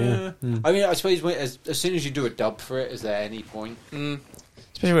 true. Yeah. I mean, I suppose as soon as you do a dub for it, is there any point?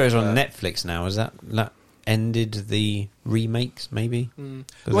 Especially where it's on Netflix now. Is that ended the remakes? Maybe. Well,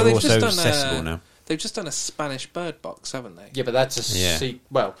 Well, they've they're just also done accessible now. They've just done a Spanish Bird Box, haven't they? Yeah, but that's a Yeah.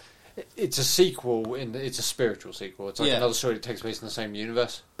 well, it's a sequel. It's a spiritual sequel. It's like Yeah. another story that takes place in the same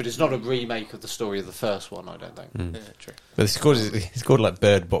universe, but it's not a remake of the story of the first one. I don't think. Hmm. Yeah, true. But it's called like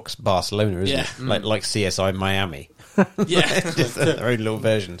Bird Box Barcelona, isn't Yeah. it? Like CSI Miami. Yeah. Just their own little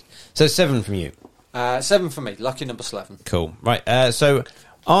versions. So 7 from you. 7 for me. Lucky number 11. Cool. Right. So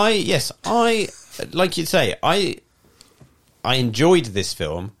I like you say, I enjoyed this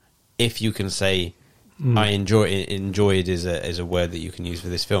film. If you can say I enjoyed is a word that you can use for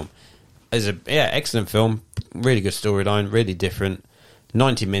this film. It's excellent film, really good storyline, really different.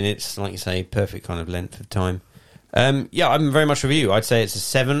 90 minutes, like you say, perfect kind of length of time. I'm very much with you. I'd say it's a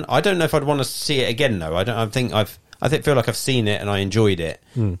 7. I don't know if I'd want to see it again though. I feel like I've seen it and I enjoyed it,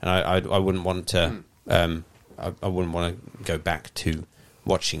 and I wouldn't want to. I wouldn't want to go back to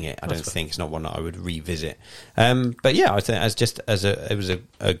watching it. I don't think it's not one that I would revisit. But yeah, I think it was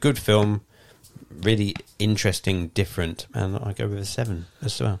a good film, really interesting, different, and I go with a 7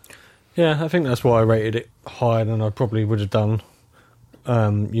 as well. Yeah, I think that's why I rated it higher than I probably would have done.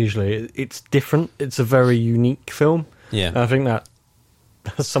 Usually, it's different. It's a very unique film. Yeah, And I think that's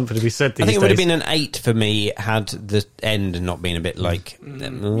something to be said these I think it days. would have been an 8 for me had the end not been a bit like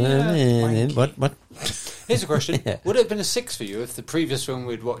what. Here's a question: Yeah. Would it have been a 6 for you if the previous film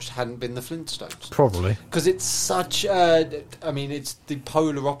we'd watched hadn't been the Flintstones? Probably. Because it's such. It's the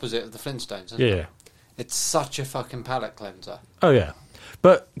polar opposite of the Flintstones. Isn't it? Yeah. It's such a fucking palate cleanser. Oh, yeah.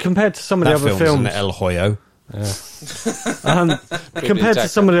 But compared to some of That the other film's films... an El Hoyo. compared to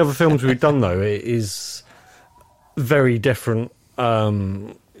some of the other films we've done, though, it is very different,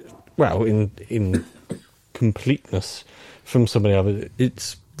 in completeness from some of the other.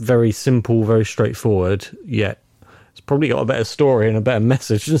 It's very simple, very straightforward, yet it's probably got a better story and a better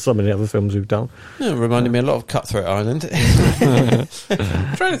message than some of the other films we've done. Yeah, reminded me a lot of Cutthroat Island. I'm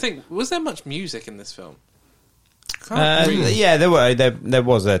trying to think, was there much music in this film? Yeah,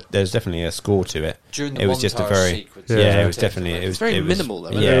 there's definitely a score to it. During the It was just a montage very sequence, it was definitely It's very minimal, though,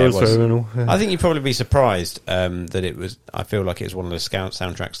 isn't Yeah, it it was was. very minimal, yeah. I think you'd probably be surprised that it was. I feel like it was one of those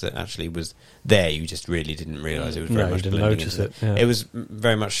soundtracks that actually was there. You just really didn't realise it was very No, you much didn't blending notice into it, yeah. It was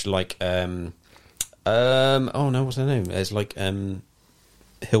very much like oh no, what's her name? It's like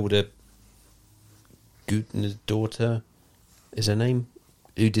Hilda Gutner's daughter is her name,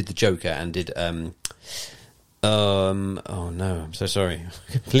 who did the Joker and did oh no, I'm so sorry.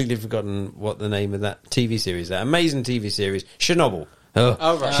 Completely forgotten what the name of that TV series, that amazing TV series, Chernobyl.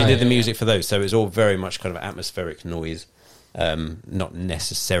 Oh, right. She did the Yeah, music for those, so it was all very much kind of atmospheric noise, not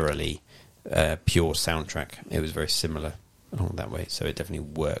necessarily pure soundtrack. It was very similar along that way, so it definitely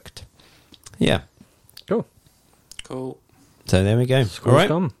worked. Yeah. Cool. So there we go. Scores All right,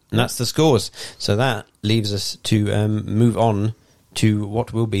 done. and that's the scores. So that leaves us to move on to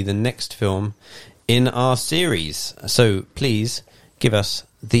what will be the next film in our series. So please give us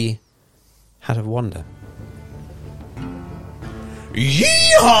the Hat of Wonder.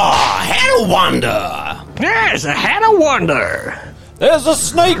 Yeehaw! Hat of Wonder! Yes, a Hat of Wonder! There's a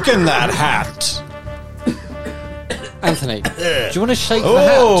snake in that hat! Anthony, do you want to shake the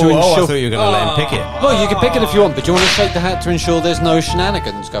hat to I ensure? thought you were going to let him pick it. Well, you can pick it if you want, but do you want to shake the hat to ensure there's no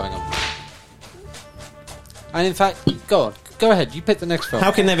shenanigans going on? And in fact, go ahead. You pick the next film.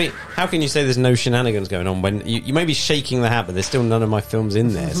 How can you say there's no shenanigans going on when you may be shaking the hat, but there's still none of my films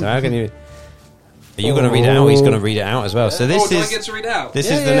in there? So how can you? Are you going to read it out? He's going to read it out as well. So this do I is get to read it out? this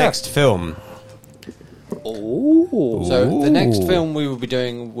Yeah, is the yeah. next film. So the next film we will be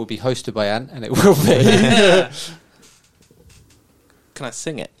doing will be hosted by Ant, and it will be. Can I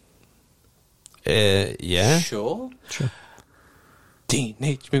sing it? Yeah. Sure.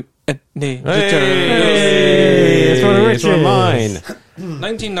 Teenage Mutant Ninja Hey, it's one of it's one of mine. Turtles.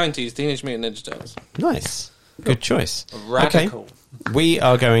 1990s Teenage Mutant Ninja Turtles. Nice, good choice. Radical. Okay. We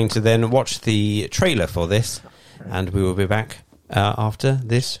are going to then watch the trailer for this, and we will be back after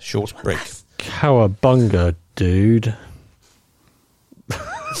this short break. Cowabunga, dude.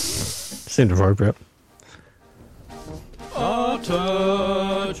 Seemed appropriate.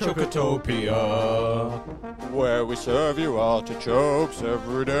 Utter Chocotopia. Where we serve you artichokes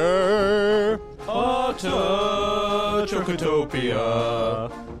every day. Utter Chocotopia.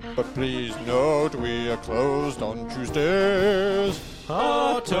 But please note we are closed on Tuesdays.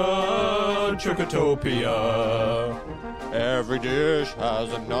 Utter Chocotopia. Every dish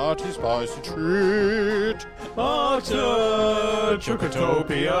has a naughty tasty, spicy treat. Utter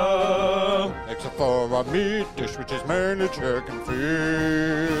Chocotopia. Except for a meat dish, which is mainly chicken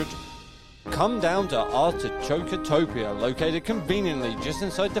feet. Come down to Artichokotopia, located conveniently just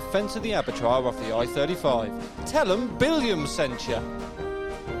inside the fence of the abattoir off the I-35. Tell them Billiam sent you.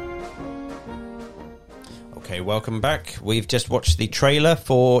 Okay, welcome back. We've just watched the trailer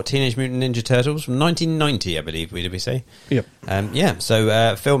for Teenage Mutant Ninja Turtles from 1990, I believe, did we say? Yep.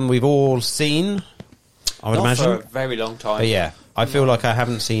 So film we've all seen, I would Not imagine. for a very long time. But yeah, I feel like I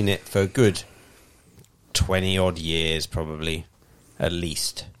haven't seen it for a good 20-odd years, probably, at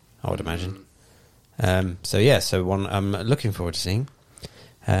least, I would imagine. So one I'm looking forward to seeing,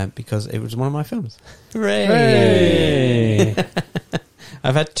 because it was one of my films. Hooray!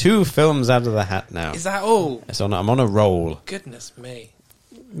 I've had 2 films out of the hat now. Is that all? I'm on a roll. Goodness me.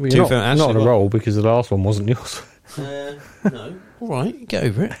 Well, Two you're film- not actually, on a what- roll because the last one wasn't yours. No. All right, get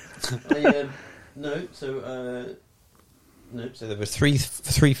over it. So there were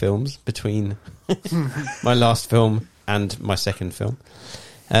three films between my last film and my second film.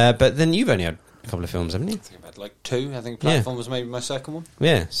 But then you've only had a couple of films, haven't you? I think about like 2. I think Platform was maybe my second one.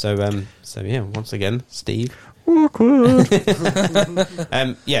 Yeah. So once again, Steve. Awkward.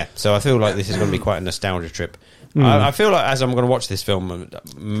 So I feel like this is going to be quite a nostalgia trip. I feel like as I'm going to watch this film,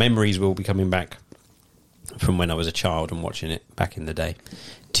 memories will be coming back from when I was a child and watching it back in the day.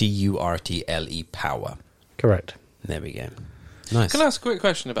 TURTLE Power. Correct. There we go. Nice. Can I ask a quick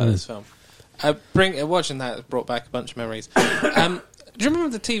question about this film? Watching that brought back a bunch of memories. Do you remember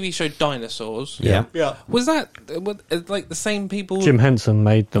the TV show Dinosaurs? Yeah. Yeah. Was that like the same people? Jim Henson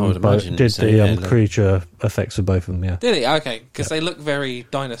made them, I would both, imagine did so, the yeah, creature effects of both of them, yeah. Did he? Okay, because they look very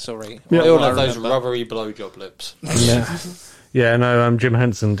dinosaur-y. Yeah. They all I have those remember. rubbery blowjob lips. Yeah. Yeah, no, Jim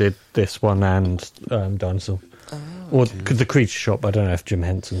Henson did this one and Dinosaur. Or the Creature Shop, I don't know if Jim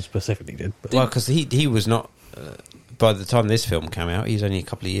Henson specifically did. But Well, because he was not. By the time this film came out, he's only a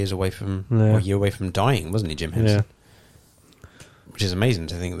couple of years away from, Yeah. or a year away from dying, wasn't he, Jim Henson? yeah. Which is amazing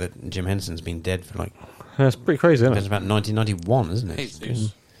to think that Jim Henson's been dead for like That's pretty crazy, isn't it's it? about 1991, isn't it?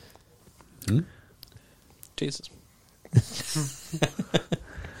 Jesus. Jesus.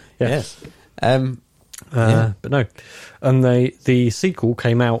 Yes. But no. And the sequel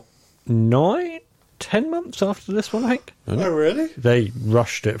came out 10 months after this one, I think. Oh, really? They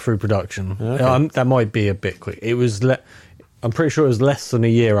rushed it through production. Okay. That might be a bit quick. It was I'm pretty sure it was less than a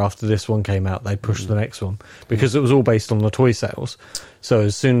year after this one came out they pushed the next one, because it was all based on the toy sales. So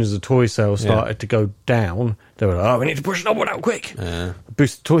as soon as the toy sales started to go down, they were like, "Oh, we need to push another one out quick,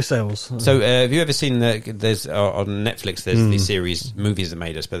 boost the toy sales." So have you ever seen there's on Netflix there's the series Movies That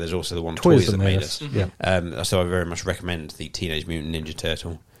Made Us, but there's also the one Toys That Made Us. Yeah. So I very much recommend the Teenage Mutant Ninja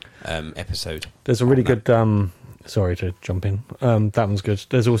Turtle episode. There's a really good. Sorry to jump in. That one's good.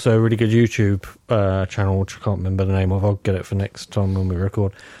 There's also a really good YouTube channel, which I can't remember the name of. I'll get it for next time when we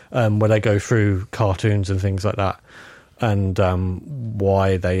record. Where they go through cartoons and things like that, and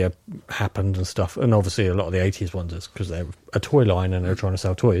why they happened and stuff. And obviously, a lot of the 80s ones is because they're a toy line and they're trying to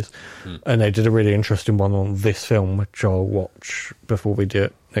sell toys. And they did a really interesting one on this film, which I'll watch before we do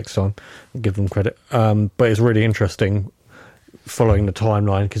it next time. I'll give them credit. But it's really interesting, following the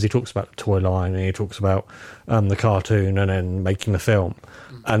timeline, because he talks about the toy line and he talks about the cartoon and then making the film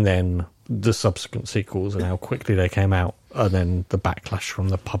and then the subsequent sequels and how quickly they came out and then the backlash from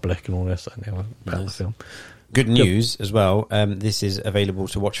the public and all this about the film. Good news as well. This is available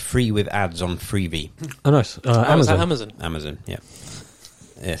to watch free with ads on Freevee. Oh, nice. Is that Amazon. Amazon? Amazon, yeah.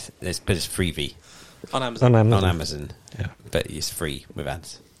 Yes, but it's Freevee On Amazon. on Amazon. Yeah. But it's free with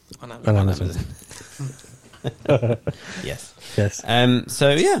ads. On On Amazon. Amazon. Yes. Yes.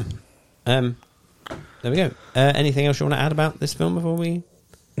 So yeah. There we go. Anything else you want to add about this film before we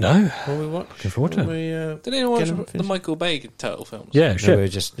No. watch? Looking forward to it. Did anyone Get 'em watch the finished. Michael Bay Turtle films? Yeah, No, shit. we're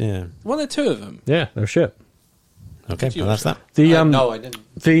just Weren't there 2 of them? Yeah, no shit. okay. Did you Well, that's watch that. The No, I didn't.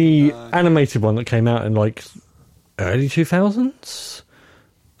 the animated one that came out in like early 2000s.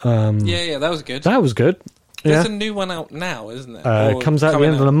 Yeah, that was good. That was good. There's Yeah. a new one out now, isn't there? It Or comes out at the coming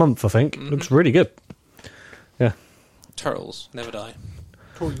end of the month, I think. Looks really good. Yeah. Turtles Never Die.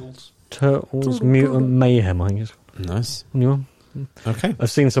 Turtles Mutant Mayhem, I think it's Nice. new one. Okay. I've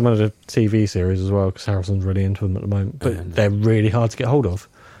seen some of the TV series as well because Harrison's really into them at the moment, but they're really hard to get hold of.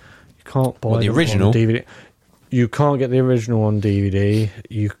 You can't buy the them original? on DVD. You can't get the original on DVD.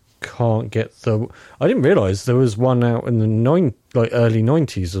 You can't get the. I didn't realise there was one out in the early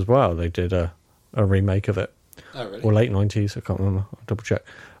 90s as well. They did a remake of it, Oh, really? or late 90s. I can't remember. I'll double check.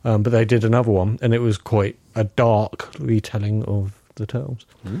 But they did another one, and it was quite a dark retelling of the Turtles.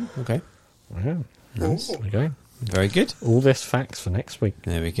 Okay. Yeah. Nice. There you go. Very good. All this facts for next week.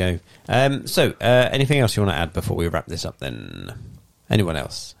 There we go. So, anything else you want to add before we wrap this up then? Anyone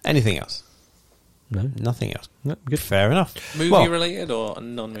else? Anything else? No. Nothing else. No, good. Fair enough. Movie related or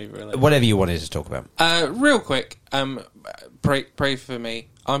non-movie related? Whatever you wanted to talk about. Real quick, pray for me.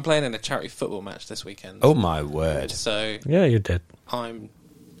 I'm playing in a charity football match this weekend. Oh my word. So Yeah, you did. I'm,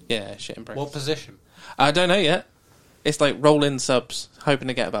 shitting bricks. What position? I don't know yet. It's like roll-in subs, hoping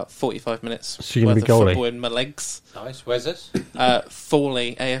to get about 45 minutes So you're gonna worth be of goalie? football in my legs. Nice. Where's this?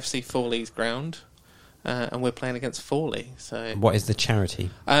 Fawley, AFC Fawley's ground, and we're playing against Fawley. So What is the charity?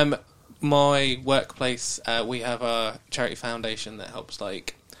 my workplace, we have a charity foundation that helps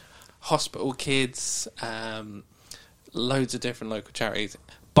like hospital kids, loads of different local charities.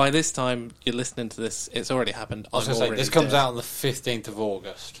 By this time you're listening to this, it's already happened. I was going to say, this comes out on the 15th of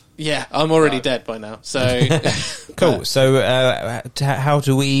August. Yeah, I'm already dead by now. So Cool. So, how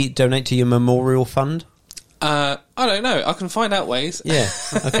do we donate to your memorial fund? I don't know. I can find out ways. Yeah.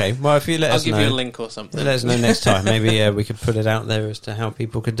 Okay. Well, if you let I'll us know, give you a link or something. let us know next time. Maybe we could put it out there as to how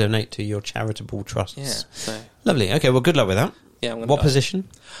people could donate to your charitable trusts. Yeah. So Lovely. Okay. Well, good luck with that. yeah, I'm gonna What die. position?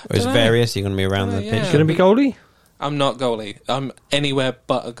 Or is it Dunno. various? You're going to be around the Yeah. pitch. Going to be goalie? I'm not goalie. I'm anywhere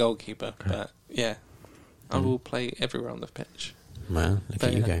but a goalkeeper. But yeah, I will play everywhere on the pitch. Well, look But,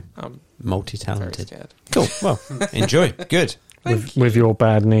 at you go. I'm very Multi-talented. scared. Cool. Well, enjoy. Good. With your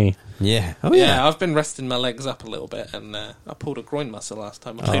bad knee. Yeah. Oh, Yeah, yeah. I've been resting my legs up a little bit, and I pulled a groin muscle last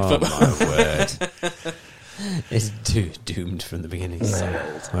time I played Oh, football. my word. It's doomed from the beginning.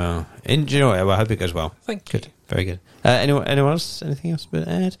 Well, enjoy. Well, I hope it goes well. Thank you. Good. Very good. Anyone else? Anything else to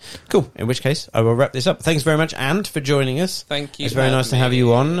add? Cool. In which case, I will wrap this up. Thanks very much, Ant, for joining us. Thank you. It's very for nice to having have me.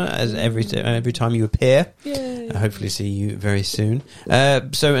 you on as every time you appear. Yay. Hopefully see you very soon.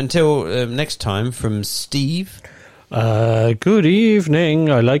 So until next time, from Steve Good evening.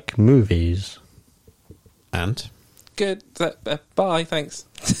 I like movies. and Good. Bye. Thanks.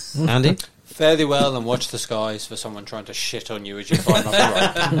 Andy. Fare thee well and watch the skies for someone trying to shit on you as you climb up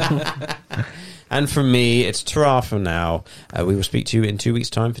the rope. And from me, it's ta-ra for now. We will speak to you in 2 weeks'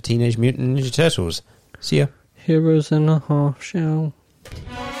 time for Teenage Mutant Ninja Turtles. See ya. Heroes in a half shell.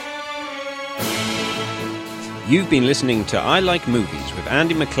 You've been listening to I Like Movies with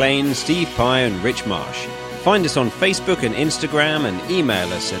Andy McLean, Steve Pye and Rich Marsh. Find us on Facebook and Instagram and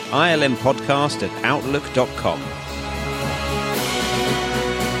email us at ilmpodcast@outlook.com.